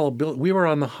one of the tall buildings. We were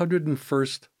on the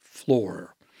 101st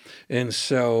floor. And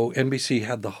so NBC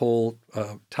had the whole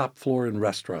top floor and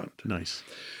restaurant. Nice.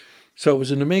 So it was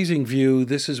an amazing view.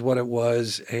 This is what it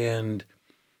was. And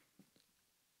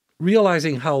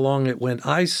realizing how long it went,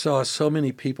 I saw so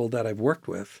many people that I've worked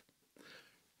with.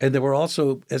 And there were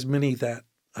also as many that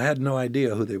I had no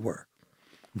idea who they were.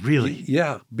 Really?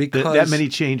 Yeah, because... That many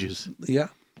changes. Yeah.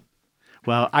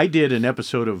 Well, I did an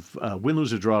episode of Win,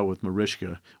 Lose, or Draw with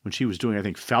Mariska when she was doing, I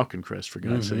think, Falcon Crest, for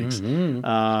God's sakes.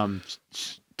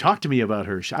 Talk to me about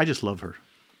her. I just love her.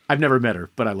 I've never met her,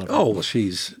 but I love her. Oh, well,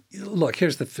 look,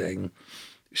 here's the thing.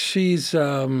 She's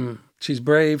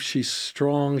brave, she's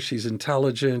strong, she's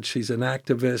intelligent, she's an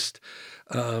activist.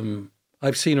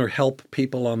 I've seen her help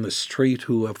people on the street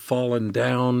who have fallen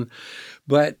down,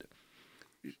 but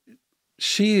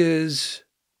she is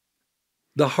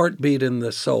the heartbeat and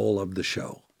the soul of the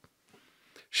show.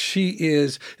 She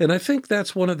is, and I think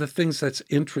that's one of the things that's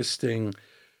interesting.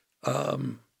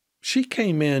 She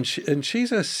came in, and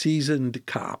she's a seasoned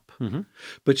cop,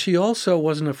 but she also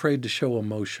wasn't afraid to show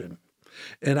emotion.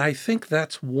 And I think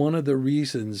that's one of the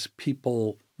reasons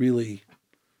people really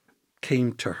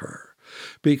came to her.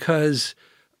 Because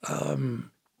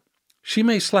she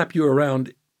may slap you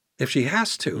around if she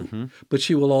has to, but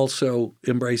she will also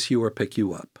embrace you or pick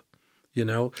you up,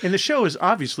 And the show has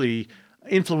obviously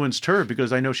influenced her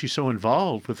because I know she's so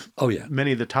involved with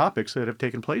many of the topics that have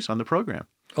taken place on the program.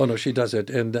 Oh, no, she does it.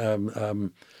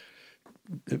 And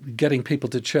getting people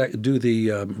to do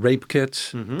the rape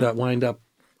kits that wind up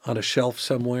on a shelf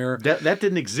somewhere. That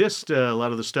didn't exist, a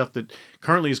lot of the stuff that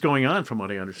currently is going on, from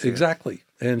what I understand. Exactly.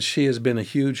 And she has been a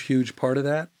huge, huge part of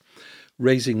that,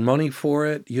 raising money for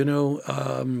it.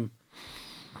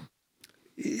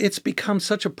 It's become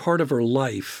such a part of her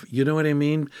life. You know what I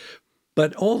mean?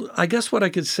 But I guess what I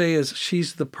could say is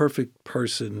she's the perfect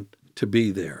person to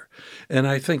be there. And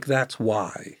I think that's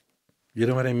why. You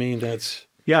know what I mean?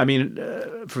 Yeah, I mean,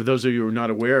 for those of you who are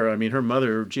not aware, I mean, her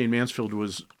mother, Jane Mansfield,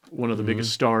 was one of the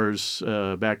biggest stars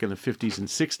back in the 50s and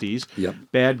 60s. Yep.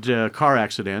 Bad car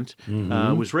accident.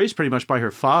 Was raised pretty much by her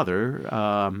father,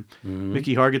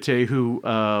 Mickey Hargitay, who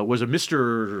was a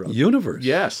Mr. Universe.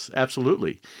 Yes,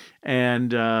 absolutely.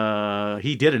 And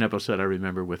he did an episode, I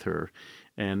remember, with her.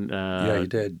 And yeah, he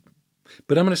did.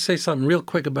 But I'm going to say something real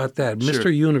quick about that. Sure.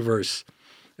 Mr. Universe,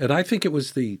 and I think it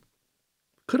was could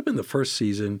have been the first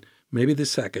season, maybe the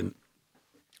second.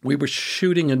 We were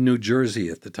shooting in New Jersey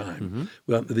at the time,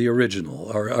 well, the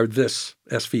original, or this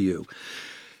SVU.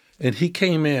 And he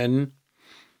came in,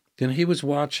 and he was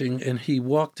watching, and he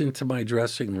walked into my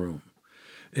dressing room,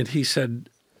 and he said,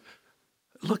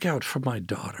 "Look out for my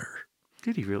daughter."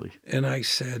 Did he really? And I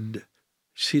said,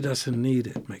 "She doesn't need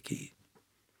it, Mickey."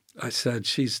 I said,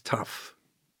 "She's tough.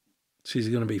 She's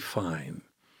going to be fine."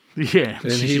 Yeah.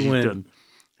 And he went, done.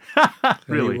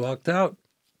 Really? And he walked out.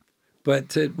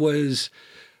 But it was,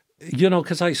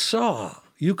 because I saw,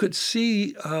 you could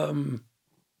see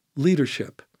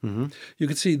leadership. You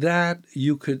could see that.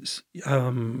 You could,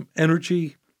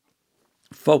 energy,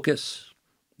 focus.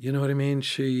 You know what I mean?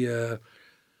 She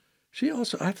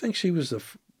also, I think she was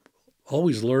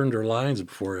always learned her lines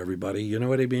before everybody. You know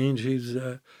what I mean? She's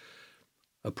a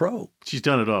pro. She's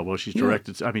done it all. Well, she's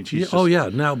directed. I mean, she's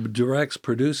now directs,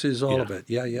 produces, all of it.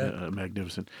 Yeah.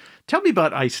 Magnificent. Tell me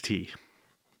about Ice-T.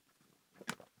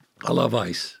 I love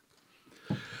Ice.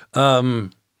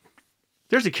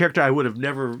 There's a character I would have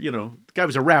never, the guy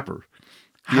was a rapper.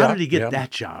 How did he get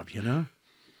that job,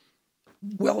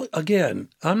 Well, again,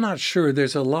 I'm not sure.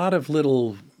 There's a lot of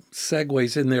little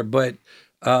segues in there, but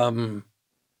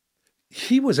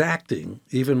he was acting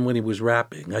even when he was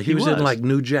rapping. He was in like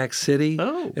New Jack City,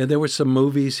 and there were some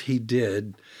movies he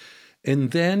did.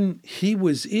 And then he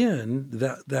was in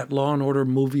that Law and Order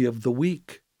movie of the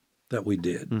week that we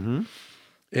did.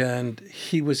 And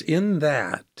he was in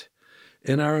that.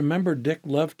 And I remember Dick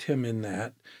loved him in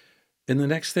that. And the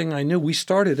next thing I knew, we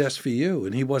started SVU,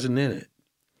 and he wasn't in it.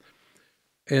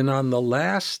 And on the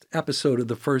last episode of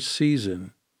the first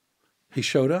season, he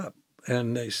showed up.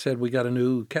 And they said, we got a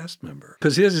new cast member.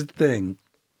 Because here's the thing.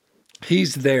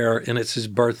 He's there, and it's his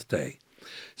birthday.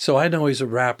 So I know he's a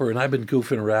rapper, and I've been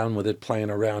goofing around with it, playing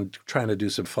around, trying to do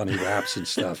some funny raps and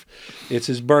stuff. It's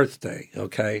his birthday,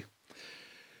 okay?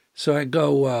 So I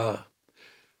go,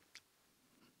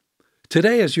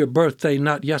 today is your birthday,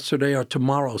 not yesterday or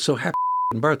tomorrow. So happy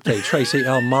birthday, Tracy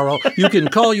L. Morrow. You can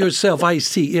call yourself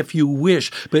Ice-T if you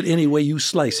wish, but any way you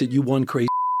slice it, you one crazy.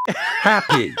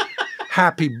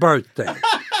 Happy birthday.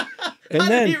 And How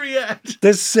then did he react?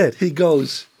 this is it. He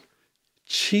goes,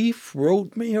 Chief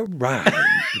wrote me a rhyme.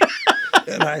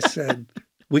 And I said,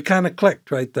 we kind of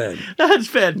clicked right then. That's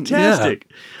fantastic.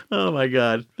 Yeah. Oh, my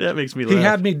God. That makes me laugh. He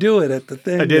had me do it at the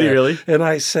thing. Did he really? And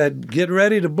I said, get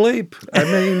ready to bleep. I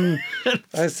mean,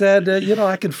 I said,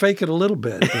 I can fake it a little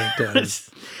bit.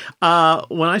 But,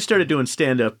 when I started doing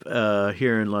stand-up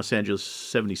here in Los Angeles,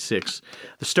 76,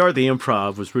 the star of the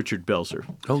Improv was Richard Belzer.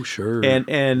 Oh, sure. And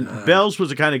Belz was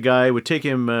the kind of guy, it would take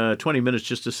him 20 minutes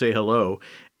just to say hello.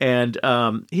 And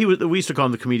we used to call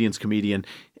him the comedian's comedian.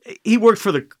 He worked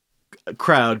for the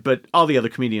crowd, but all the other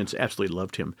comedians absolutely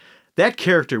loved him. That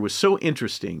character was so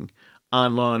interesting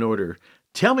on Law and Order.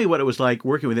 Tell me what it was like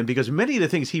working with him, because many of the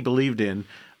things he believed in,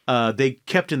 they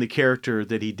kept in the character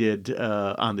that he did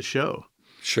on the show.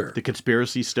 Sure. The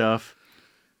conspiracy stuff.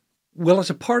 Well, it's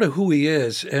a part of who he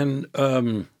is. And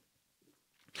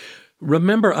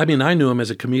remember, I mean, I knew him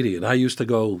as a comedian. I used to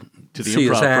go to see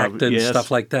his act and stuff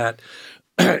like that.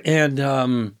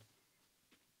 And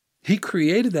he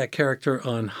created that character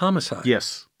on Homicide.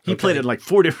 Yes. He played it in like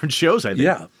 4 different shows, I think.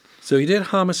 Yeah. So he did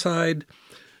Homicide.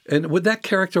 And with that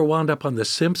character wound up on The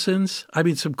Simpsons. I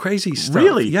mean, some crazy stuff.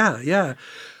 Really? Yeah.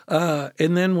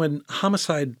 And then when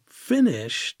Homicide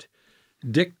finished,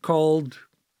 Dick called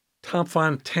Tom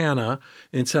Fontana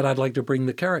and said, I'd like to bring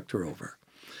the character over.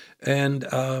 And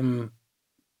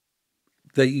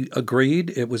they agreed.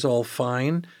 It was all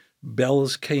fine.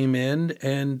 Bells came in,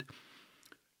 and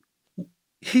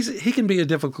he can be a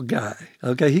difficult guy.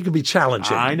 Okay, he can be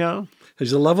challenging. I know.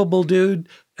 He's a lovable dude,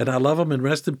 and I love him, and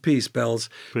rest in peace, Bells.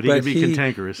 But he can be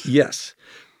cantankerous. Yes.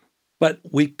 But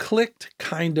we clicked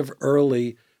kind of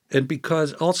early, and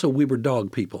because also we were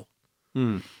dog people.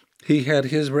 He had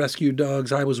his rescue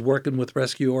dogs. I was working with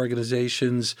rescue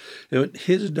organizations.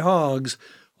 His dogs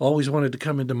always wanted to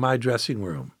come into my dressing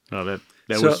room. Oh, that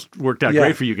worked out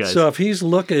great for you guys. So if he's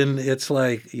looking, it's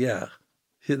like, yeah,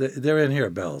 they're in here,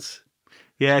 Bells.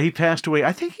 Yeah, he passed away.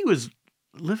 I think he was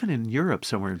living in Europe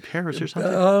somewhere, in Paris or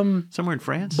something. Somewhere in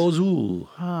France.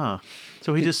 Bozul.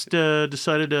 So he just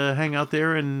decided to hang out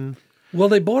there and. Well,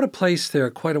 they bought a place there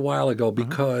quite a while ago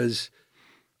because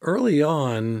early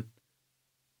on.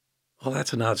 Well,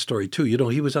 that's an odd story too. You know,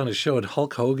 he was on a show and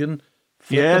Hulk Hogan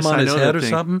flipped him on his head or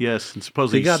something. Yes, and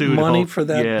supposedly he got sued money Hulk. for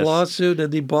that lawsuit,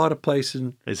 and he bought a place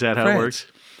in Is that how France. it works?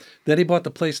 Then he bought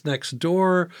the place next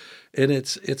door, and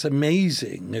it's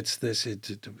amazing. It's this.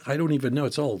 I don't even know.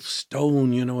 It's all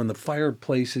stone, and the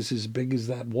fireplace is as big as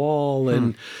that wall,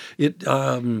 and it.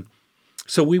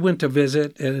 So we went to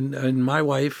visit, and my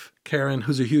wife Karen,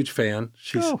 who's a huge fan,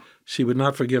 she would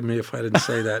not forgive me if I didn't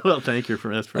say that. Well, thank you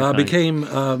for that.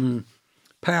 Became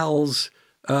pals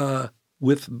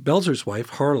with Belzer's wife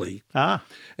Harley,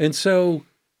 and so.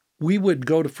 We would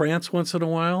go to France once in a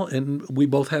while, and we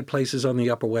both had places on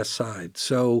the Upper West Side.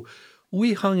 So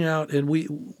we hung out, and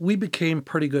we became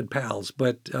pretty good pals.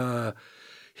 But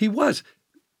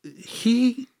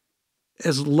he,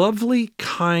 as lovely,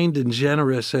 kind, and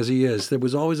generous as he is, there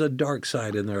was always a dark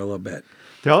side in there a little bit.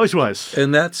 There always was.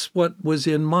 And that's what was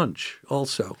in Munch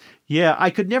also. Yeah,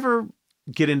 I could never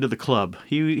get into the club.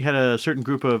 He had a certain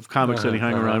group of comics that he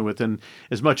hung around with, and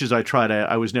as much as I tried,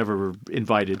 I was never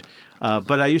invited.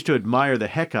 But I used to admire the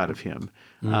heck out of him.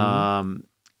 And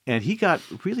he got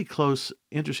really close,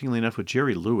 interestingly enough, with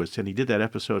Jerry Lewis, and he did that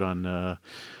episode on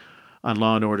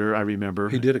Law and Order, I remember.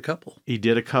 He did a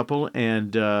couple.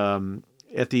 And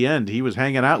at the end, he was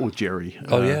hanging out with Jerry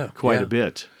quite a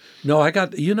bit. No, I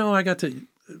got to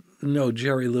know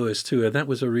Jerry Lewis, too, and that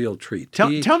was a real treat. Tell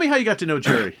me how you got to know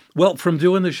Jerry. Well, from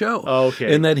doing the show. Oh,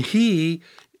 okay. And then he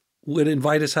would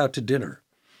invite us out to dinner,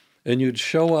 and you'd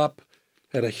show up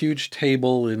at a huge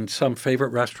table in some favorite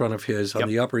restaurant of his on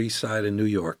the Upper East Side in New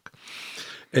York.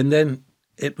 And then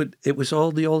it was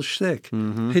all the old shtick.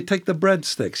 He'd take the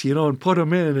breadsticks, and put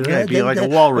them in. And it'd be like a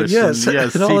walrus.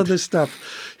 And all of this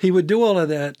stuff. He would do all of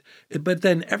that. But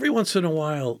then every once in a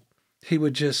while, he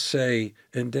would just say,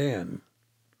 and Dan,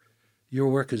 your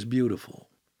work is beautiful.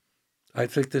 I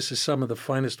think this is some of the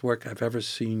finest work I've ever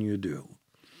seen you do.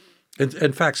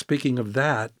 In fact, speaking of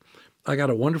that, I got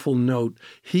a wonderful note.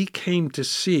 He came to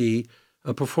see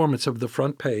a performance of The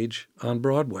Front Page on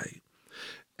Broadway.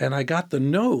 And I got the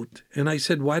note, and I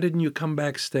said, why didn't you come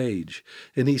backstage?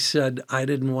 And he said, I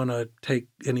didn't want to take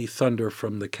any thunder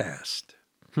from the cast.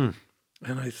 And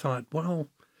I thought, well,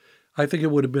 I think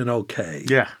it would have been okay.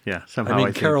 Yeah, yeah. Somehow I mean,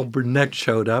 think. Carol Burnett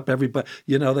showed up. Everybody,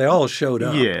 they all showed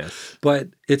up. Yes. But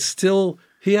it's still,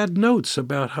 he had notes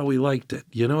about how he liked it.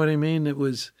 You know what I mean? It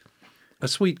was a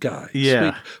sweet guy.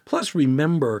 Yeah. Sweet. Plus,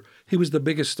 remember, he was the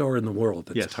biggest star in the world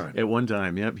at the time. At one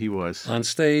time. Yep, he was. On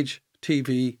stage,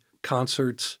 TV,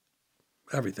 concerts,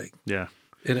 everything. Yeah.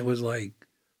 And it was like,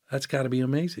 that's got to be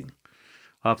amazing.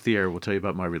 Off the air, we'll tell you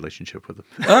about my relationship with him.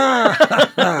 Ah!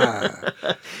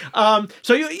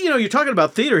 So you're talking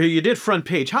about theater here. You did Front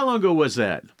Page. How long ago was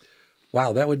that?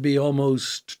 Wow, that would be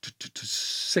almost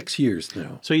 6 years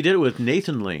now. So you did it with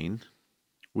Nathan Lane,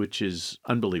 which is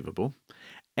unbelievable.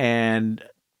 And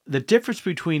the difference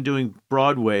between doing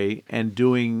Broadway and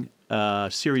doing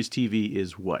series TV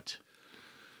is what?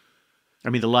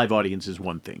 I mean, the live audience is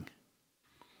one thing.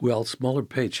 Well, smaller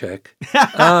paycheck.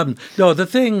 No, the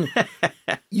thing,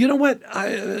 you know what?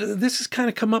 This has kind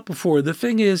of come up before. The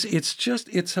thing is,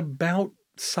 it's about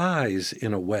size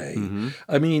in a way. Mm-hmm.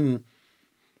 I mean,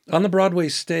 on the Broadway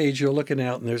stage, you're looking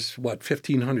out and there's,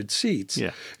 1,500 seats. Yeah.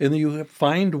 And then you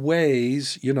find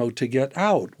ways, to get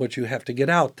out what you have to get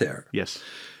out there. Yes.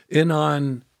 And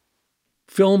on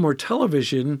film or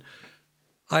television,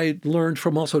 I learned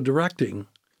from also directing,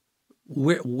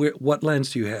 what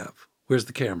lens do you have? Where's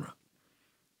the camera?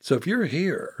 So if you're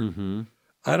here, Mm-hmm.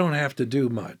 I don't have to do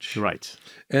much. Right.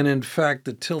 And in fact,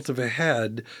 the tilt of a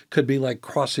head could be like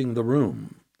crossing the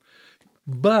room.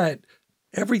 But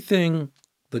everything,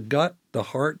 the gut, the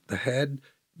heart, the head,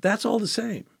 that's all the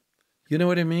same. You know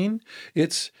what I mean?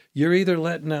 You're either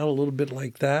letting out a little bit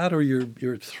like that or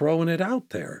you're throwing it out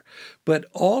there. But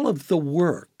all of the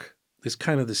work is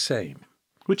kind of the same.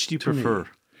 Which do you prefer?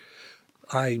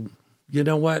 You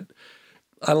know what?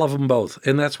 I love them both.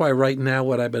 And that's why right now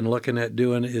what I've been looking at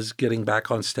doing is getting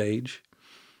back on stage.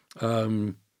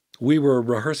 We were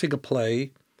rehearsing a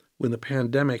play when the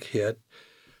pandemic hit.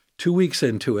 2 weeks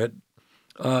into it,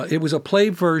 it was a play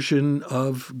version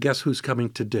of Guess Who's Coming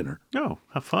to Dinner. Oh,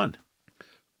 how fun.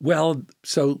 Well,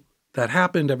 so that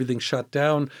happened. Everything shut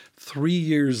down. 3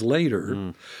 years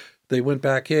later, they went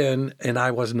back in and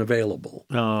I wasn't available.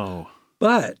 Oh.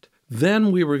 But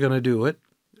then we were going to do it.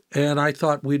 And I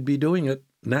thought we'd be doing it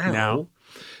now.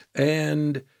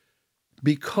 And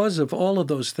because of all of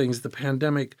those things, the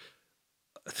pandemic,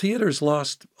 theaters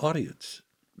lost audience.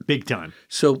 Big time.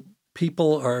 So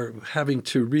people are having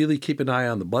to really keep an eye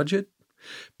on the budget.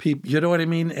 You know what I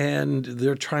mean? And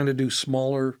they're trying to do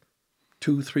smaller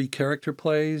 2-3 character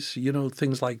plays,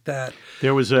 things like that.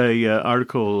 There was a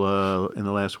article in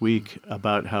the last week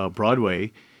about how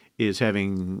Broadway is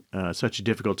having such a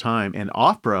difficult time, and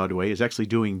off-Broadway is actually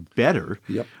doing better.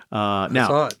 Yep.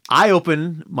 Now,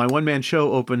 my one-man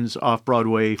show opens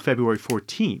off-Broadway February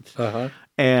 14th. Uh-huh.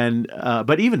 And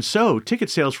but even so, ticket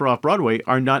sales for off-Broadway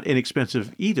are not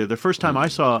inexpensive either. The first time I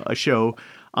saw a show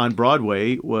on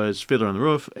Broadway was Fiddler on the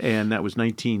Roof, and that was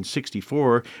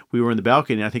 1964. We were in the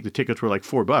balcony, and I think the tickets were like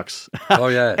 $4. Oh,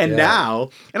 yeah. And now,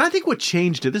 and I think what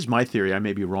changed it, this is my theory, I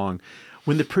may be wrong,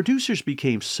 when the producers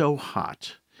became so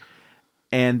hot,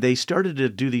 and they started to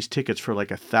do these tickets for like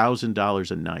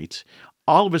 $1,000 a night,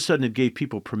 all of a sudden it gave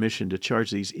people permission to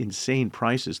charge these insane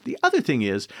prices. The other thing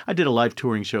is, I did a live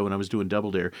touring show when I was doing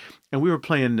Double Dare, and we were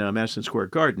playing Madison Square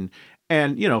Garden,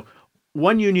 and,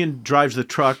 one union drives the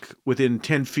truck within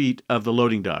 10 feet of the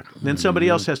loading dock. Then somebody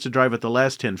else has to drive it the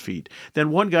last 10 feet.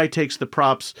 Then one guy takes the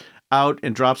props out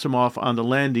and drops them off on the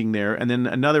landing there, and then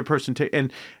another person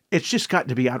and it's just gotten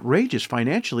to be outrageous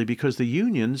financially because the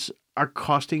unions are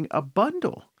costing a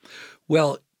bundle.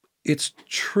 Well, it's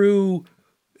true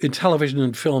in television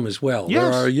and film as well. Yes.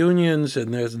 There are unions,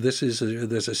 and there's a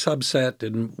subset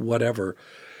and whatever.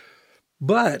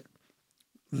 But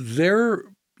the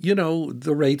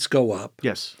rates go up.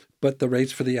 Yes. But the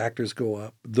rates for the actors go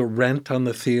up. The rent on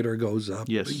the theater goes up.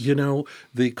 Yes.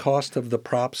 The cost of the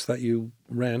props that you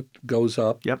rent goes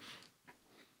up. Yep.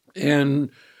 And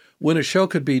when a show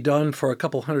could be done for a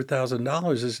couple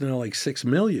 $100,000, it's now like $6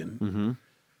 million. Mm-hmm.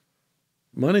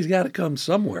 Money's got to come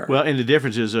somewhere. Well, and the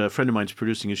difference is a friend of mine's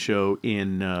producing a show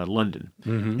in London,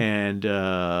 Mm-hmm. and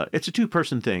it's a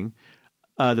two-person thing.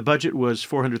 The budget was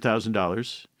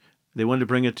 $400,000. They wanted to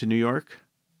bring it to New York,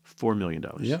 $4 million.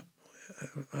 Yeah,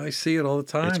 I see it all the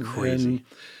time. It's crazy. And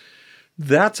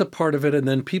that's a part of it. And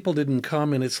then people didn't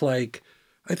come, and it's like,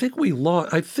 I think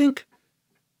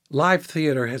live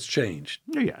theater has changed.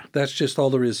 Yeah. That's just all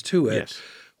there is to it. Yes.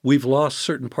 We've lost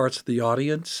certain parts of the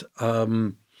audience.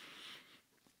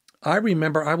 I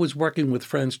remember I was working with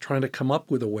friends trying to come up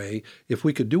with a way, if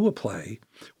we could do a play,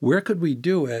 where could we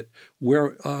do it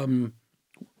where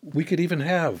we could even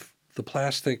have the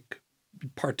plastic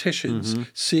partitions,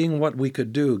 seeing what we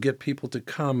could do, get people to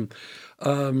come.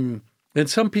 And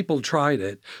some people tried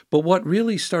it, but what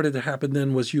really started to happen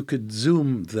then was you could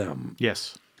Zoom them.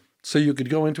 Yes. So you could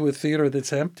go into a theater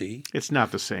that's empty. It's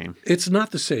not the same. It's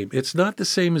not the same. It's not the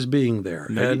same as being there.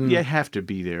 No, you have to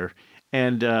be there.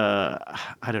 And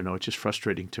I don't know, it's just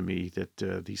frustrating to me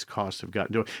that these costs have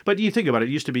gotten to it. But you think about it,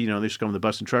 it used to be, they used to come on the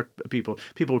bus and truck people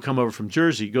would come over from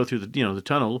Jersey, go through the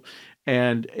tunnel,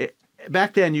 and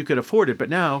back then you could afford it. But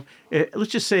now,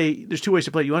 let's just say there's two ways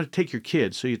to play it. You want to take your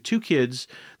kids. So you have two kids,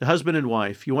 the husband and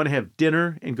wife. You want to have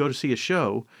dinner and go to see a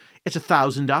show. It's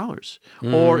 $1,000.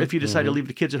 Or if you decide to leave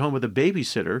the kids at home with a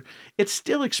babysitter, it's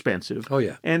still expensive. Oh,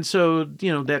 yeah. And so,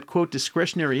 that, quote,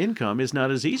 discretionary income is not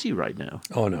as easy right now.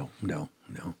 Oh, no.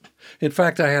 In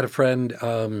fact, I had a friend,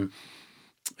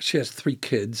 she has 3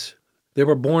 kids. They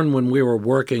were born when we were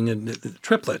working in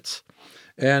triplets.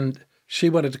 And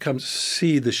she wanted to come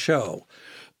see the show.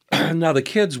 Now, the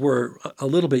kids were a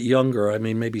little bit younger,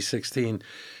 maybe 16.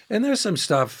 And there's some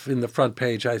stuff in the front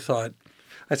page I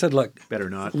said, look, better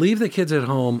not leave the kids at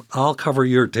home. I'll cover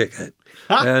your ticket,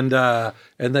 and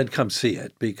then come see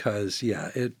it because, you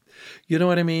know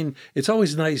what I mean? It's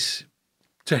always nice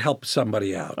to help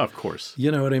somebody out. Of course.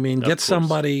 You know what I mean? Get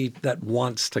somebody that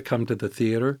wants to come to the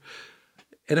theater.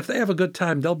 And if they have a good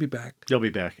time, they'll be back. They'll be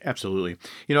back. Absolutely.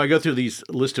 I go through these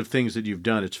list of things that you've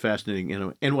done. It's fascinating.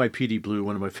 NYPD Blue,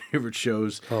 one of my favorite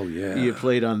shows. Oh, yeah. You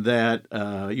played on that.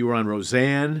 You were on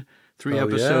Roseanne, 3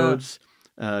 episodes.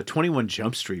 21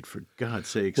 Jump Street, for God's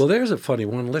sakes. Well, there's a funny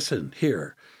one. Listen,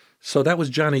 here. So that was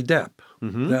Johnny Depp.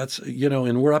 That's,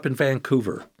 and we're up in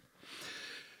Vancouver.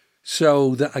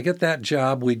 So I get that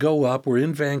job. We go up. We're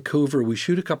in Vancouver. We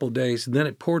shoot a couple of days, and then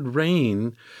it poured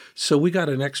rain. So we got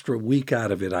an extra week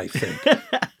out of it, I think.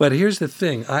 But here's the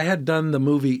thing. I had done the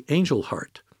movie Angel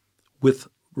Heart with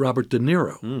Robert De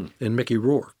Niro and Mickey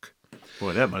Rourke.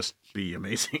 Boy, that must be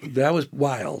amazing. That was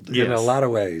wild in a lot of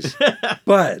ways.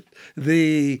 But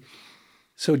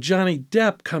so Johnny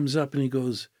Depp comes up and he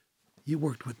goes, "You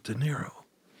worked with De Niro."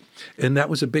 And that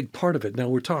was a big part of it. Now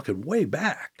we're talking way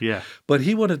back. Yeah. But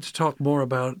he wanted to talk more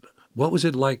about what was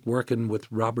it like working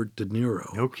with Robert De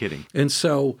Niro. No kidding. And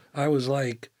so I was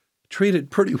treated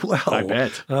pretty well. I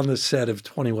bet. On the set of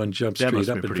 21 Jump Street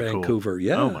up in Vancouver. Cool.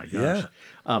 Yeah. Oh my gosh.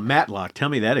 Yeah. Matlock, tell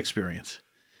me that experience.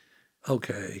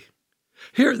 Okay.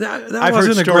 Here, that I've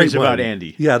wasn't heard a stories great one. about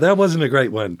Andy. Yeah, that wasn't a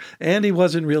great one. Andy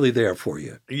wasn't really there for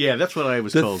you. Yeah, that's what I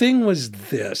was told. The thing was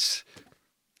this.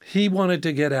 He wanted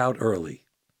to get out early.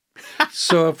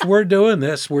 So if we're doing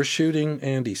this, we're shooting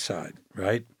Andy's side,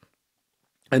 right?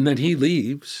 And then he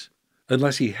leaves,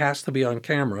 unless he has to be on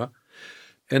camera.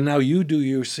 And now you do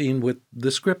your scene with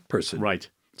the script person. Right.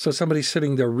 So somebody's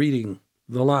sitting there reading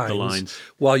the lines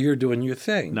while you're doing your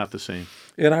thing. Not the same.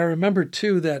 And I remember,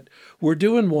 too, that we're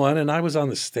doing one, and I was on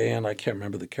the stand. I can't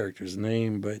remember the character's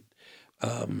name, but...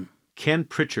 Ken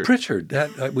Pritchard. Pritchard.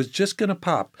 That I was just going to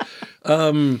pop.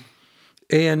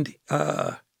 And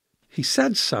he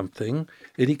said something,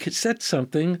 and he said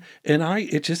something, and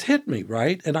it just hit me,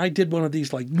 right? And I did one of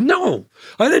these no,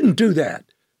 I didn't do that.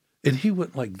 And he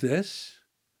went like this,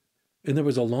 and there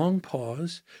was a long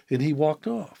pause, and he walked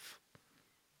off.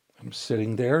 I'm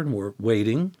sitting there, and we're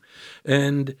waiting,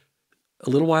 and a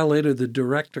little while later, the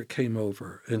director came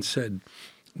over and said,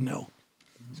 "No,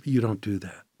 you don't do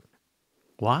that."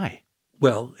 Why?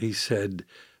 Well, he said,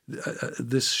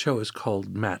 this show is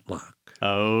called Matlock.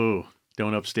 Oh,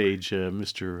 don't upstage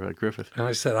Mr. Griffith. And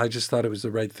I said, I just thought it was the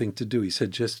right thing to do. He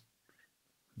said, just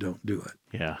don't do it.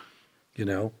 Yeah.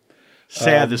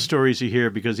 Sad the stories you hear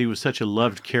because he was such a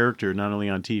loved character, not only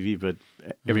on TV, but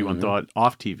everyone thought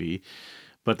off TV.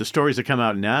 But the stories that come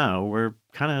out now were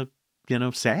kind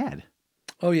of, sad.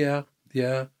 Oh, yeah.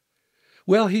 Yeah.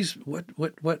 Well, he's what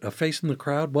a face in the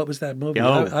crowd. What was that movie?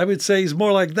 Oh. I would say he's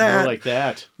more like that. More like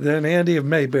that than Andy of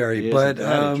Mayberry. Isn't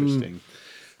that interesting?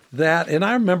 That, and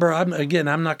I remember, I'm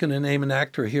not going to name an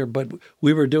actor here, but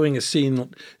we were doing a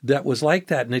scene that was like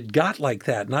that, and it got like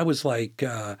that, and I was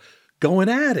going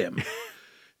at him.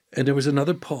 And there was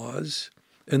another pause,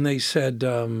 and they said,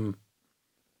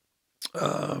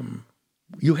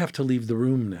 you have to leave the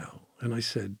room now. And I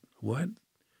said, what?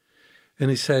 And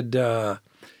he said,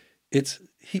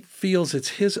 he feels it's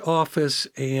his office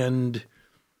and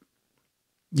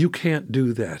you can't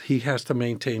do that. He has to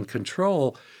maintain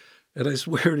control. And I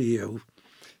swear to you,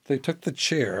 they took the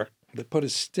chair, they put a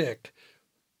stick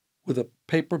with a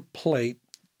paper plate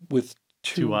with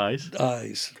two eyes.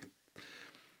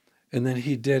 And then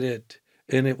he did it,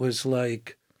 and it was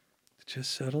like,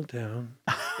 just settle down.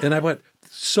 And I went,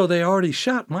 so they already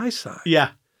shot my side?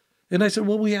 Yeah. And I said,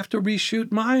 well, we have to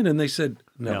reshoot mine. And they said,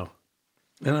 no.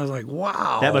 And I was like,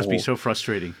 wow. That must be so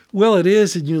frustrating. Well, it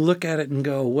is. And you look at it and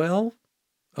go, well,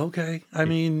 okay. I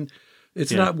mean,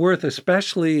 it's not worth,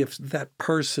 especially if that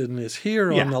person is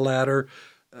here on the ladder.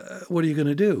 What are you going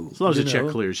to do? As long as the check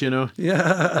clears,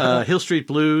 Yeah. Hill Street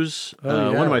Blues,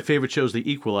 one of my favorite shows, The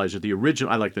Equalizer, the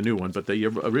original. I like the new one, but the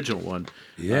original one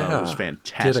was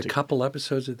fantastic. Did a couple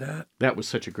episodes of that. That was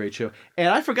such a great show. And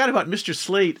I forgot about Mr.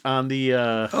 Slate on the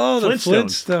the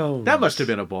Flintstones. That must have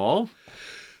been a ball.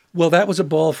 Well, that was a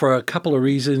ball for a couple of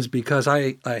reasons, because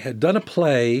I had done a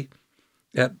play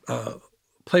at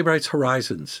Playwrights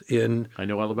Horizons in I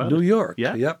know all about New York.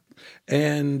 Yeah. Yep.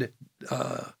 And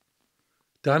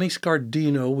Donnie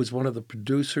Scardino was one of the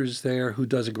producers there who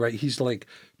does he's like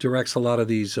directs a lot of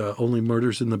these Only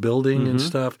Murders in the Building and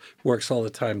stuff, works all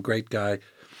the time, great guy.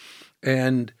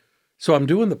 And so I'm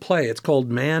doing the play. It's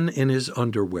called Man in His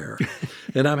Underwear.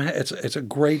 And it's a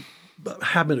great,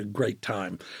 having a great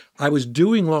time. I was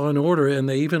doing Law and Order, and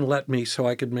they even let me so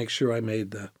I could make sure I made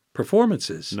the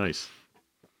performances. Nice.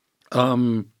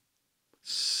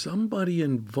 Somebody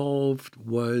involved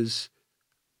was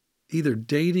either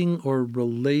dating or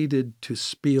related to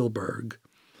Spielberg.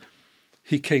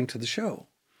 He came to the show.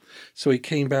 So he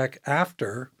came back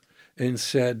after and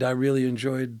said, I really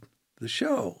enjoyed the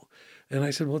show. And I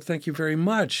said, well, thank you very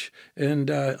much. And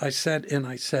I said,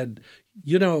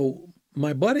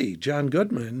 my buddy, John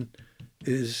Goodman,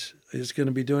 is going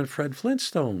to be doing Fred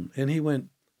Flintstone. And he went,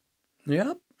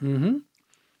 yep, that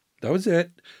was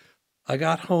it. I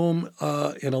got home,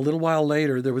 and a little while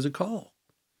later, there was a call.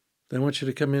 They want you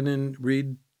to come in and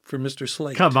read for Mr.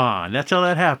 Slate. Come on. That's how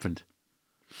that happened.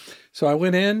 So I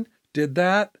went in, did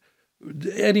that.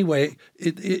 Anyway,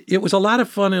 it was a lot of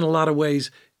fun in a lot of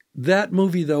ways. That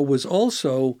movie, though, was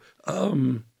also,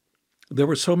 there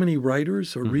were so many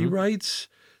writers or rewrites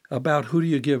about who do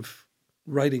you give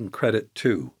writing credit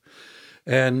to.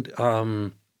 And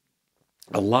a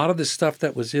lot of the stuff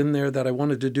that was in there that I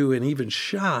wanted to do and even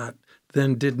shot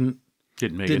then didn't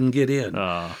get in.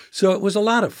 So it was a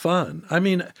lot of fun. I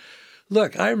mean,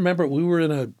 look, I remember we were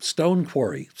in a stone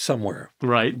quarry somewhere.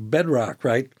 Right. Bedrock,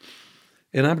 right?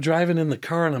 And I'm driving in the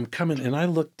car and I'm coming and I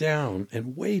look down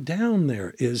and way down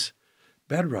there is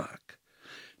bedrock.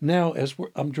 Now, as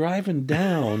I'm driving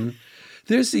down,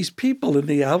 there's these people in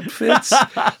the outfits,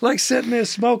 like sitting there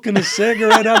smoking a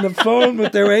cigarette on the phone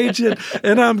with their agent,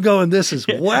 and I'm going, "This is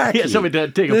wacky." Yeah,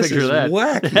 somebody take a picture of that.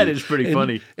 Wacky. That is pretty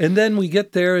funny. And then we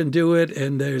get there and do it,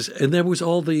 and there was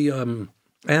all the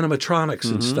animatronics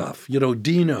and stuff,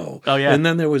 Dino. Oh yeah. And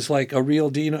then there was like a real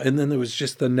Dino, and then there was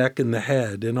just the neck and the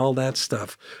head and all that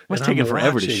stuff. It must take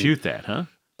forever to shoot that, huh?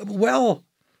 Well,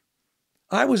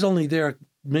 I was only there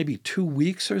maybe 2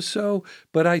 weeks or so,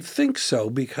 but I think so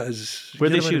because...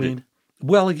 Where'd they shoot it?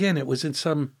 Well, again, it was in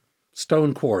some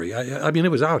stone quarry. I mean,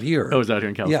 it was out here. Oh, it was out here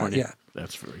in California? Yeah.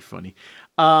 That's very funny.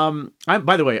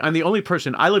 By the way, I'm the only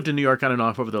person, I lived in New York on and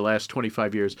off over the last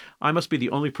 25 years. I must be the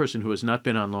only person who has not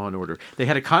been on Law and Order. They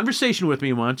had a conversation with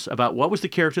me once about what was the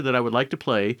character that I would like to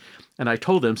play. And I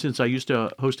told them, since I used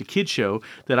to host a kid show,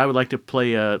 that I would like to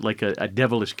play a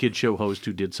devilish kid show host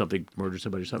who did something, murdered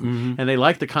somebody or something. And they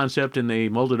liked the concept and they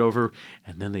mulled it over.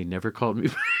 And then they never called me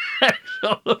back.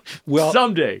 Well,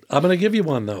 someday. I'm going to give you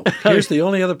one, though. Here's the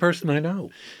only other person I know.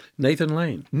 Nathan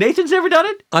Lane. Nathan's never done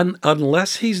it?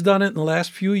 Unless he's done it in the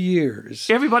last few years.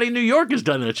 Everybody in New York has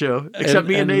done that show, except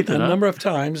me and Nathan. A number of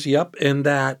times, yep. And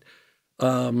that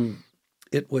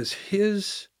it was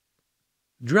his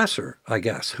dresser, I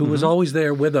guess, who was always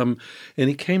there with him. And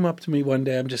he came up to me one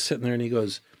day, I'm just sitting there, and he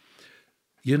goes,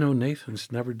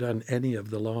 Nathan's never done any of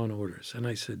the Law and Orders. And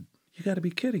I said, you got to be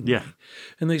kidding me.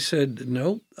 And they said,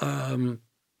 no,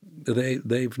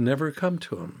 they've never come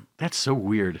to him. That's so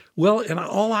weird. Well, and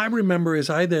all I remember is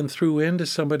I then threw into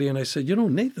somebody and I said,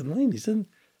 Nathan Lane, he's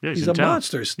a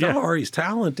monster star. Yeah. He's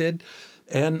talented.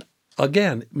 And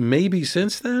again, maybe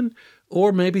since then,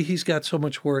 or maybe he's got so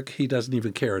much work he doesn't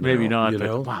even care now. Maybe not.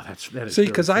 But, wow, that is. See,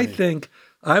 because I think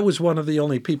I was one of the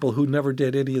only people who never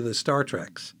did any of the Star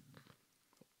Treks.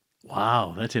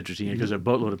 Wow, that's interesting because a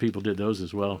boatload of people did those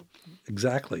as well.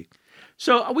 Exactly.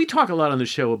 So we talk a lot on the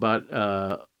show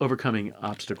about overcoming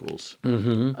obstacles.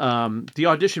 The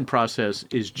audition process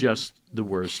is just the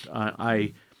worst.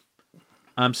 I'm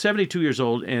 72 years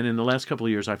old, and in the last couple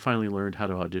of years, I finally learned how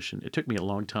to audition. It took me a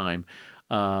long time,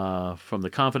 from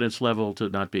the confidence level to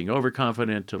not being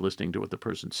overconfident to listening to what the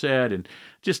person said, and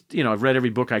just I've read every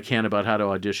book I can about how to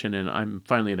audition, and I'm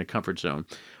finally in a comfort zone.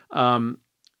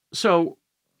 So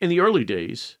in the early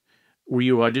days, were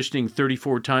you auditioning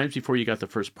 34 times before you got the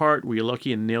first part? Were you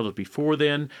lucky and nailed it before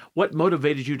then? What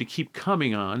motivated you to keep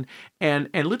coming on? And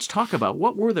let's talk about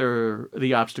what were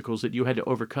the obstacles that you had to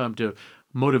overcome to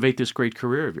motivate this great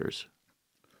career of yours?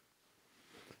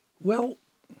 Well,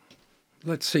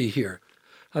 let's see here.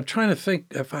 I'm trying to think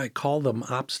if I call them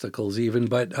obstacles even,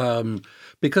 but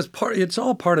because it's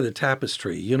all part of the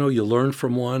tapestry. You know, you learn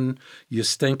from one, you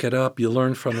stink it up, you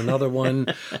learn from another one.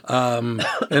 And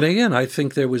again, I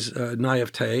think there was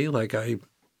naivete, like I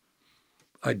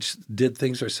just did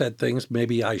things or said things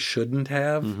maybe I shouldn't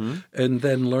have, and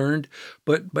then learned.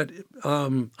 But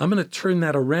I'm going to turn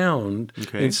that around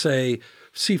and say,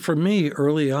 see, for me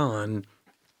early on,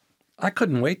 I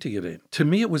couldn't wait to get in. To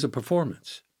me, it was a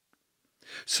performance.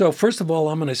 So first of all,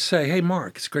 I'm going to say, hey,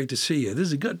 Mark, it's great to see you. This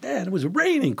is good. Dad, it was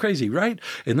raining crazy, right?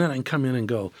 And then I can come in and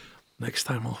go, next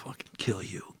time I'll fucking kill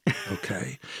you,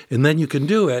 okay? And then you can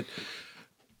do it.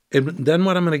 And then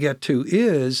what I'm going to get to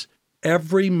is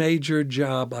every major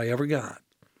job I ever got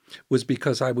was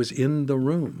because I was in the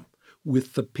room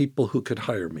with the people who could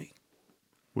hire me.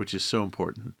 Which is so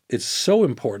important. It's so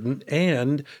important.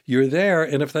 And you're there.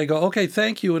 And if they go, okay,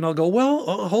 thank you. And I'll go,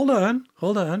 well, hold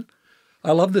on.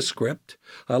 I love the script.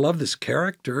 I love this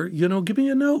character. You know, give me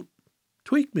a note.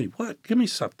 Tweak me. What? Give me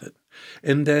something.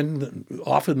 And then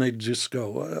often they'd just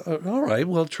go, all right,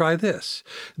 well, try this.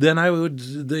 Then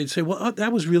they'd say, well,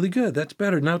 that was really good. That's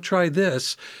better. Now try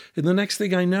this. And the next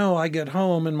thing I know, I get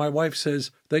home and my wife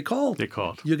says, they called.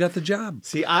 You got the job.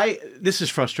 See, this is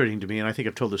frustrating to me, and I think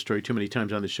I've told this story too many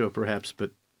times on the show, perhaps,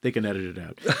 but they can edit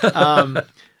it out.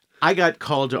 I got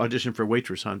called to audition for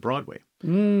Waitress on Broadway,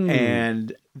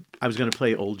 and I was going to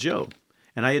play Old Joe.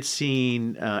 And I had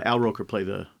seen Al Roker play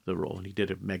the role, and he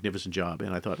did a magnificent job.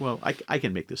 And I thought, well, I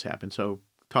can make this happen. So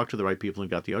talked to the right people and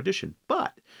got the audition.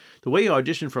 But the way you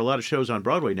audition for a lot of shows on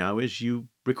Broadway now is you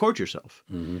record yourself.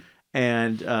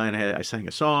 And I sang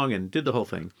a song and did the whole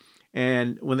thing.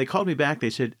 And when they called me back, they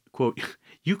said, quote,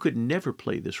 you could never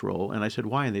play this role. And I said,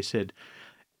 why? And they said,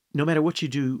 no matter what you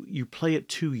do, you play it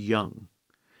too young.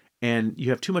 And you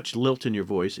have too much lilt in your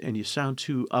voice, and you sound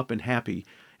too up and happy.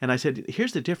 And I said,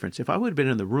 here's the difference. If I would have been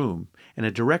in the room and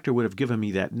a director would have given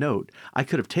me that note, I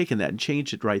could have taken that and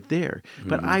changed it right there.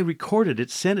 But I recorded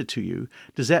it, sent it to you.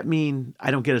 Does that mean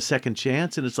I don't get a second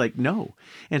chance? And it's like, no.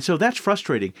 And so that's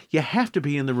frustrating. You have to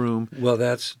be in the room. Well,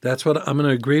 that's what I'm going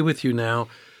to agree with you now.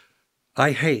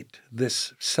 I hate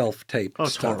this self-tape stuff.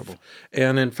 It's horrible.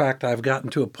 And in fact, I've gotten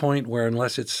to a point where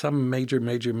unless it's some major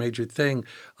thing,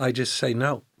 I just say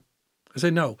no. I say,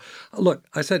 no. Look,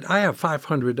 I said, I have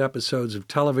 500 episodes of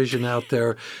television out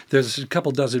there. There's a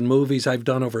couple dozen movies. I've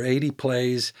done over 80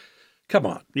 plays. Come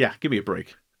on. Yeah, give me a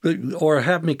break. Or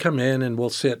have me come in and we'll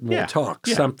sit and we'll talk,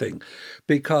 something.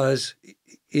 Because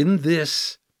in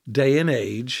this day and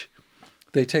age,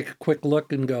 they take a quick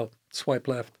look and go, swipe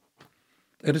left.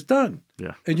 And it's done.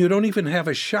 Yeah. And you don't even have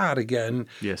a shot again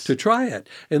to try it.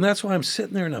 And that's why I'm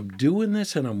sitting there and I'm doing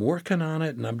this and I'm working on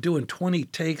it and I'm doing 20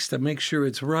 takes to make sure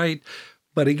it's right.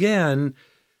 But again,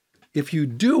 if you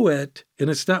do it and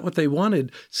it's not what they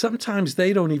wanted, sometimes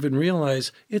they don't even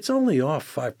realize it's only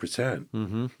off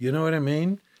 5%. You know what I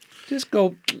mean? Just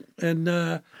go and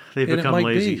they become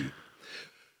lazy.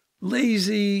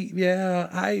 Lazy, yeah.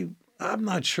 I'm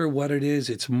not sure what it is.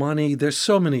 It's money. There's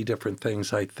so many different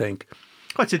things, I think.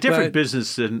 Oh, it's a different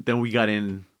business than we got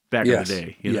in back in the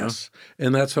day. You know?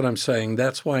 And that's what I'm saying.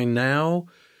 That's why now,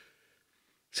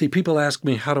 see, people ask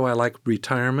me, how do I like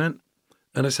retirement?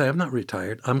 And I say, I'm not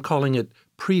retired. I'm calling it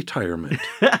pre-tirement.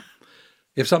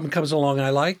 If something comes along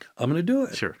I like, I'm going to do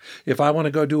it. Sure. If I want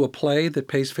to go do a play that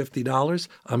pays $50,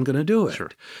 I'm going to do it.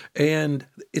 Sure. And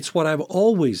it's what I've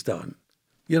always done.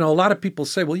 You know, a lot of people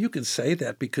say, well, you can say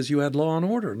that because you had Law and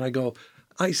Order. And I go,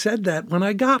 I said that when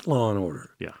I got Law and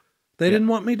Order. Yeah. They didn't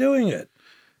want me doing it.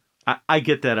 I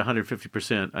get that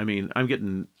 150%. I mean, I'm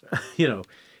getting, you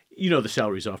know the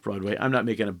salaries off Broadway. I'm not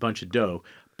making a bunch of dough,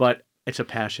 but it's a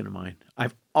passion of mine.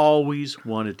 I've always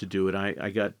wanted to do it.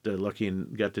 I got lucky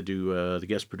and got to do the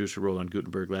guest producer role on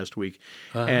Gutenberg last week.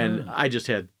 And I just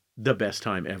had the best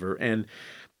time ever. And,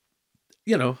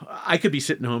 you know, I could be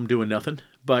sitting home doing nothing,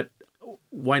 but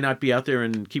why not be out there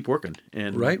and keep working?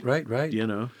 And Right. You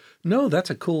know. No, that's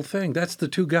a cool thing. That's the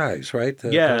two guys, right?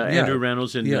 Andrew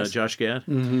Reynolds and Josh Gad.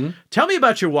 Tell me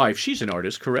about your wife. She's an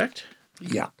artist, correct?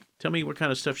 Yeah. Tell me what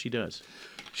kind of stuff she does.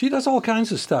 She does all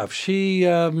kinds of stuff. She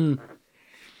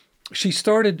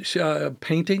started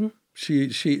painting.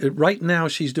 She right now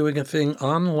she's doing a thing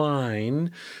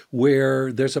online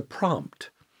where there's a prompt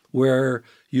where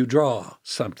you draw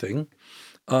something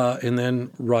and then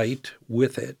write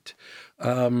with it.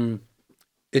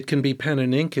 It can be pen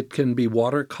and ink. It can be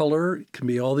watercolor. It can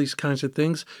be all these kinds of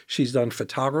things. She's done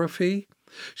photography.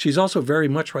 She's also very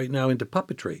much right now into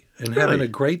puppetry and having a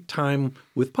great time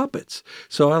with puppets.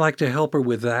 So I like to help her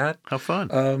with that. How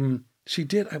fun. She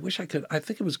did. I wish I could. I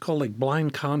think it was called like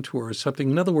blind contour or something.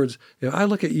 In other words, if I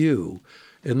look at you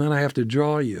and then I have to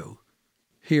draw you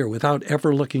here without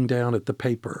ever looking down at the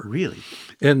paper. Really?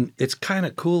 And it's kind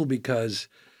of cool because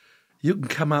you can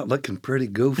come out looking pretty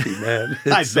goofy, man.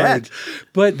 I bet.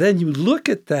 But then you look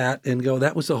at that and go,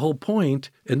 that was the whole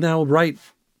point. And now write,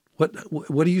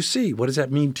 what do you see? What does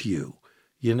that mean to you?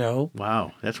 You know?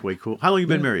 Wow, that's way cool. How long have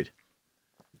you been married?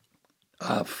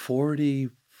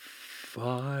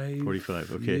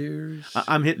 45 okay. years.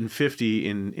 I'm hitting 50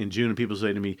 in June, and people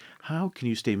say to me, how can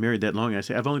you stay married that long? I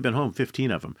say, I've only been home 15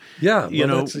 of them. Yeah.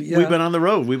 We've been on the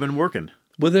road. We've been working.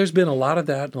 Well, there's been a lot of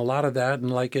that and a lot of that.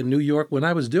 And like in New York, when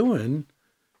I was doing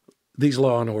these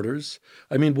Law and Orders,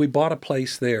 I mean, we bought a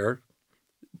place there.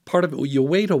 Part of it, you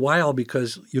wait a while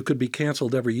because you could be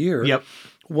canceled every year. Yep.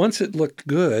 Once it looked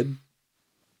good,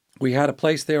 we had a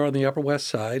place there on the Upper West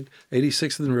Side,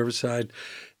 86th and Riverside,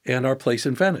 and our place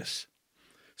in Venice.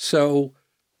 So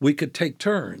we could take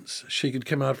turns. She could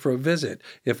come out for a visit.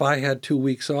 If I had 2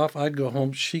 weeks off, I'd go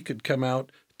home. She could come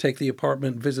out, take the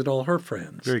apartment, and visit all her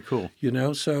friends. Very cool. You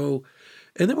know, so,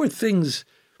 and there were things,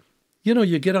 you know,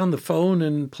 you get on the phone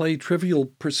and play Trivial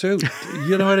Pursuit.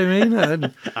 You know what I mean?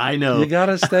 And I know. You got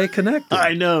to stay connected.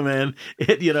 I know, man.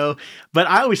 But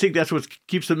I always think that's what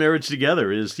keeps the marriage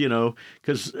together is,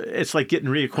 because it's like getting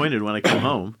reacquainted when I come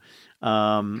home.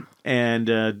 And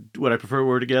would I prefer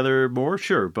we're together more?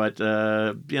 Sure. But,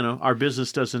 our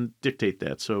business doesn't dictate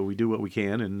that. So we do what we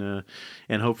can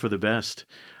and hope for the best.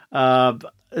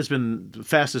 It's been the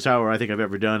fastest hour I think I've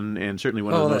ever done, and certainly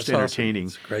one of the most entertaining.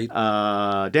 Awesome. Great.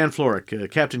 Dan Florek,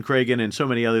 Captain Cragen, and so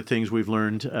many other things we've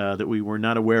learned that we were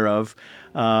not aware of.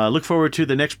 Look forward to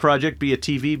the next project, be it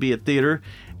TV, be it theater,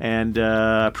 and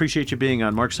appreciate you being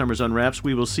on Mark Summers Unwraps.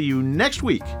 We will see you next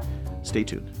week. Stay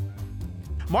tuned.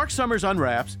 Mark Summers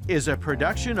Unwraps is a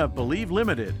production of Believe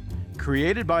Limited,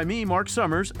 created by me, Mark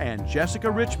Summers, and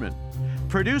Jessica Richmond.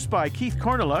 Produced by Keith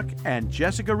Corneluk and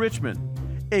Jessica Richmond.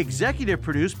 Executive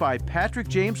produced by Patrick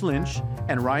James Lynch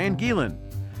and Ryan Gielen.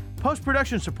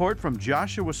 Post-production support from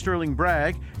Joshua Sterling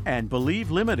Bragg and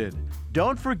Believe Limited.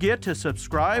 Don't forget to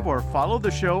subscribe or follow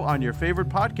the show on your favorite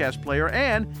podcast player,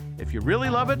 and if you really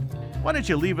love it, why don't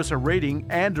you leave us a rating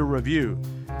and a review?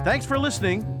 Thanks for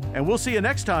listening, and we'll see you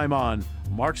next time on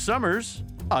Mark Summers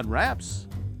Unwraps.